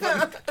scores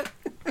given.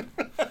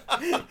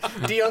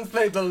 Dion's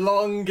played the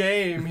long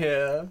game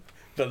here.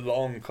 the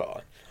long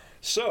card.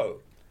 So,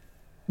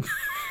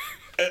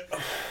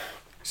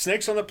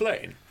 Snakes on a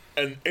Plane,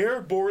 an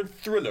airborne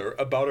thriller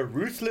about a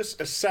ruthless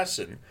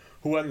assassin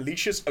who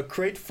unleashes a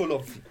crate full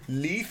of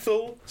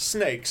lethal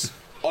snakes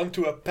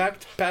onto a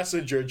packed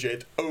passenger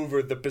jet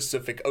over the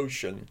Pacific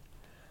Ocean.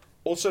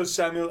 Also,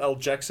 Samuel L.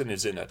 Jackson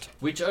is in it.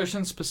 Which ocean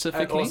And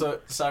specifically?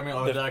 also, Samuel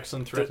L. The-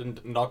 Jackson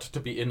threatened not to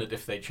be in it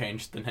if they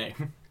changed the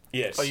name.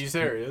 Yes. Are you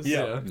serious?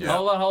 Yeah. Yeah.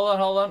 Hold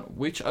on.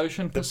 Which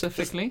ocean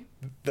specifically?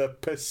 The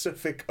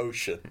Pacific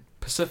Ocean.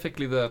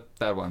 Specifically that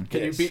one.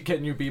 Yes.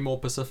 Can you be more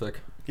Pacific?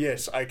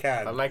 Yes, I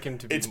can. I'd like him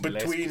to be It's less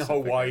between specific,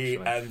 Hawaii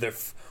actually. and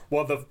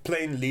the the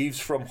plane leaves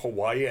from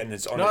Hawaii and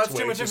it's on No, its it's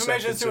way too much to San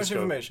information. It's too much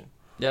Francisco. information.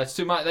 Yeah, it's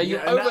too much. You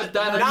Yeah, and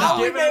overdone it now now.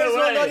 we Give may it as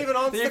well away. not even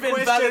answer You've the question.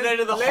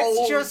 invalidated the Let's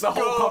whole just the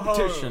whole go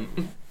competition.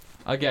 home.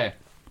 Okay.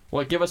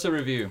 Well, give us a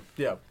review.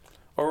 Yeah.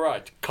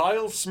 Alright,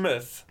 Kyle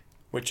Smith,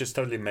 which is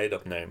totally made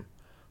up name,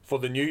 for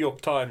the New York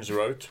Times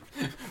wrote,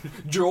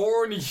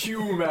 Jorn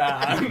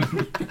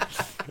Human.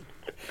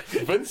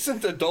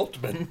 Vincent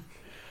Adultman,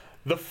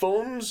 the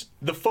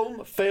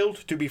film failed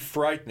to be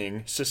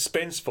frightening,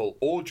 suspenseful,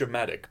 or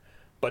dramatic,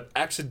 but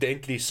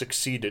accidentally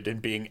succeeded in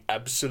being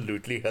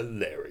absolutely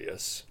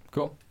hilarious.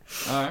 Cool.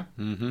 Alright.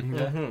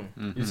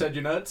 You said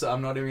you know it, so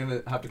I'm not even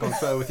gonna have to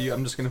confer with you.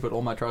 I'm just gonna put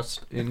all my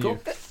trust in you.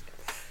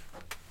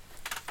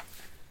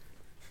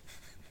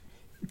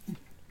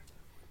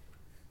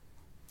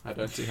 I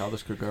don't see how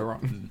this could go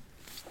wrong.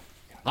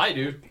 I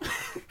do.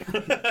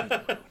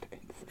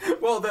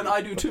 Well, then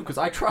I do too, because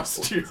I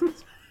trust you.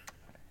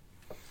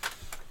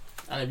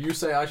 And if you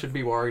say I should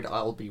be worried,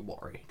 I'll be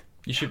worried.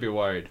 You should be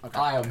worried.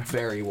 I am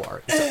very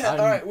worried. So I'm,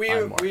 All right, we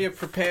I'm worried. have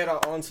prepared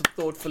our answer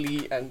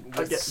thoughtfully and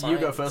with Okay, you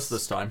go science. first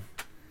this time.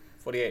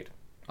 48.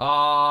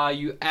 Ah,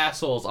 you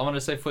assholes. I want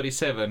to say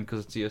 47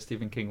 because it's the year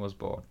Stephen King was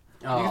born.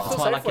 Oh. That's still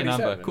my say lucky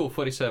number. 47. Cool,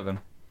 47.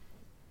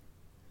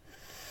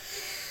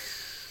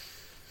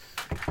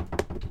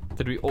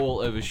 Did we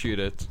all overshoot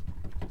it?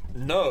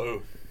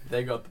 No,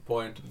 They got the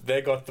point.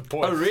 they got the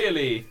point. Oh,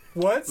 really?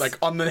 What? Like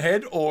on the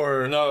head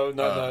or No,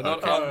 not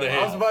okay. on the I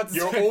head. was about to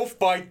You're say- off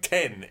by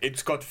 10.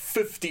 It's got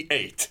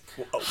 58.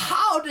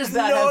 How does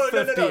that no,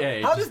 have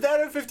 58? No. How does that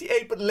have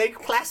 58 but Lake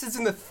Placid's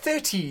in the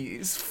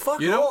 30s? Fuck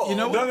You know- off. you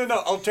know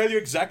No, I'll tell you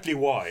exactly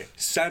why.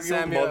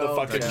 Samuel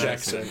motherfucking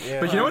Jackson. Yeah.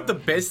 But you know what the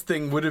best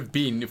thing would have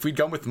been if we'd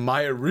gone with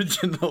my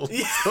original?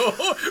 So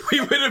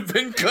we would have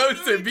been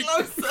closer.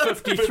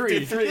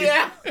 53.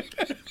 Yeah.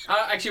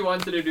 I actually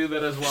wanted to do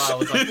that as well. I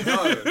was like,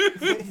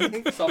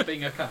 no. Stop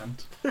being a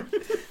cunt.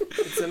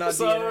 It's in our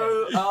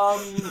DNA.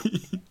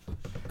 So,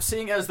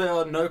 seeing as there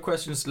are no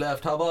questions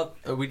left, how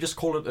about we just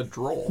call it a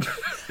draw?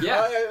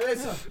 Yeah.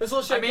 Let's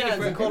all shake I mean,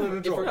 hands and call it a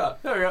if we're- draw.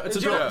 There we go. It's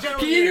a General- draw.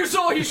 general- You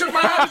saw. He shook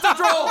my hand. It's a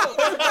draw.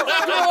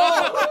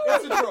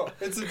 It's a draw.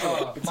 It's a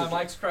draw. My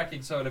mic's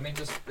cracking, so let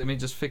me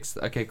just fix.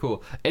 Okay,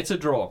 cool. It's a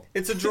draw.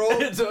 It's a draw.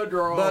 It's a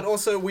draw. But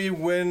also we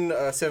win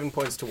 7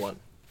 points to 1.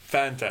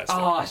 Fantastic.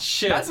 Oh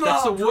shit! That's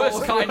That's not the a worst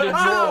draw. kind of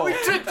draw. we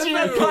tricked you.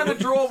 That kind of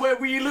draw where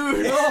we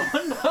lose.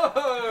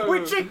 Oh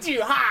We tricked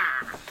you,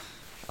 ha!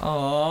 no!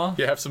 Aw,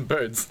 You have some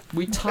birds.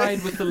 we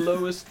tied with the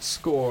lowest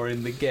score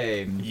in the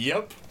game.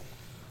 Yep.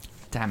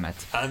 Damn it!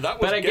 And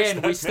that was But Guess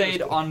again, That we stayed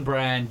Metascore. on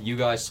brand. You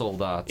guys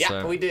sold out. Yeah,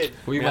 so we did.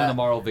 We won Yeah. the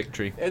moral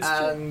victory. It's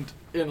true. And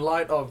in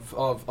light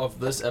of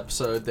this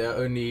episode, there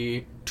are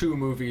only 2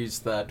 movies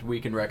that we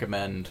can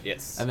recommend.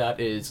 Yes. And that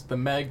is The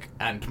Meg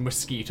and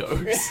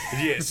Mosquitoes.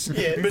 Yes.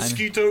 Yes.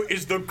 Mosquito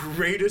is the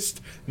greatest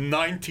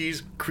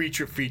 90s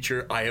creature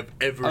feature I have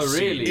ever Oh,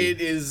 seen. really? It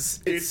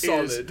is. It's It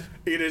solid.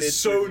 It is It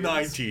so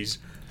really is. 90s.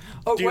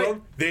 Oh, Dion, wait.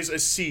 there's a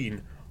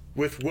scene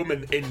with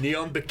women in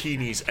neon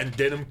bikinis and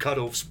denim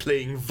cutoffs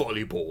playing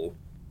volleyball.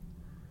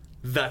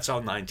 That's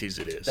how 90s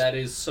it is. That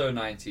is so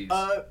 90s.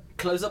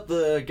 Close up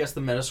the Guess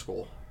the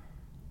Metascore.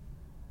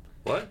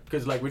 What?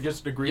 Because, like, we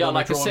just agreed Yeah, on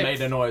like a the draw sec-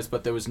 made a noise,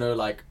 but there was no,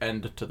 like,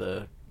 end to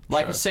the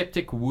like show. a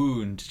septic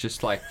wound,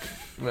 just like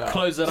Yeah.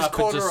 close it Just up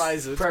and just.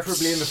 cauterize it.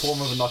 Preferably in the form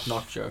of a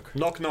knock-knock joke.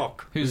 Knock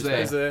knock. Who's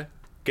there? Is there?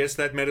 Guess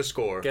that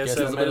Metascore. Guess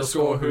that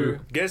Metascore who?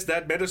 Guess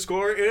that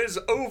Metascore is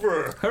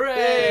over.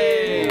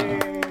 Hooray!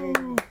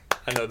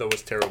 I know that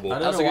was terrible. I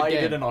That was don't a know why good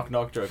you did game. a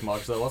knock-knock joke,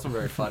 Mark, so that wasn't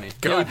very funny.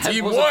 Go Yeah, that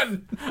team was a-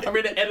 one! I'm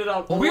going to edit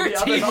out all We're the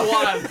other team knock-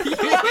 one.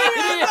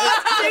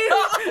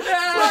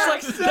 It's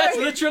like, that's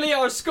literally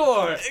our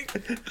score.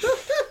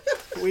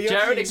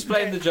 Jared,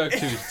 explain the joke to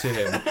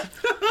him.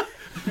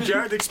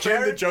 Jared,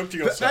 explain the joke to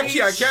yourself.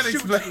 Actually, I can't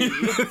explain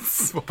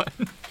this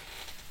one.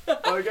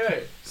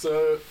 Okay,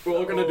 so we're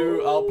all going to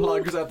do our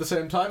plugs at the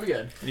same time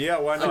again. Yeah,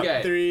 why not?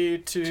 Okay. 3,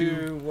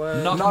 2,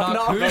 1. Knock, Knock, knock.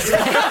 knock. Who's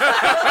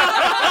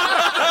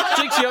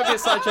Jinxie,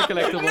 obvious sideshow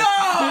collectible.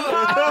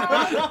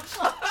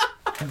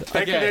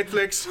 Thank you, Okay.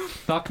 Netflix.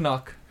 Knock,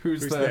 knock.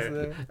 Who's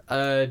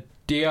there?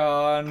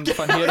 Dion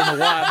van Heeren 1.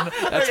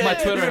 That's my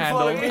Okay, Twitter you can handle,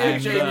 follow me,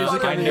 and Jay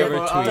Music I on never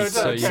here, tweet, but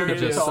so you Jared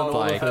can just on all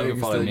like the you can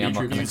follow things, me. I'm not YouTube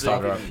going to music.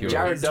 start up your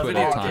Jared Twitter Twitter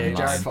timeline.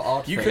 Jared for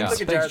art. You Face. can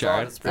look at Thanks, Jared's art,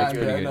 Jared. it's pretty It's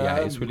good. really good. Yeah,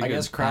 it's really I good.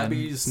 guess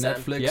Krabby's, And-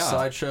 Netflix, yeah.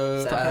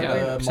 Sideshow, Yeah,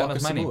 and send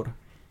us Marcus money. Simur.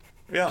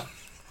 Yeah.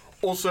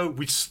 Also,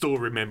 we still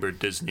remember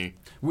Disney.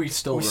 We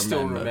still We still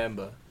remember.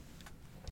 remember.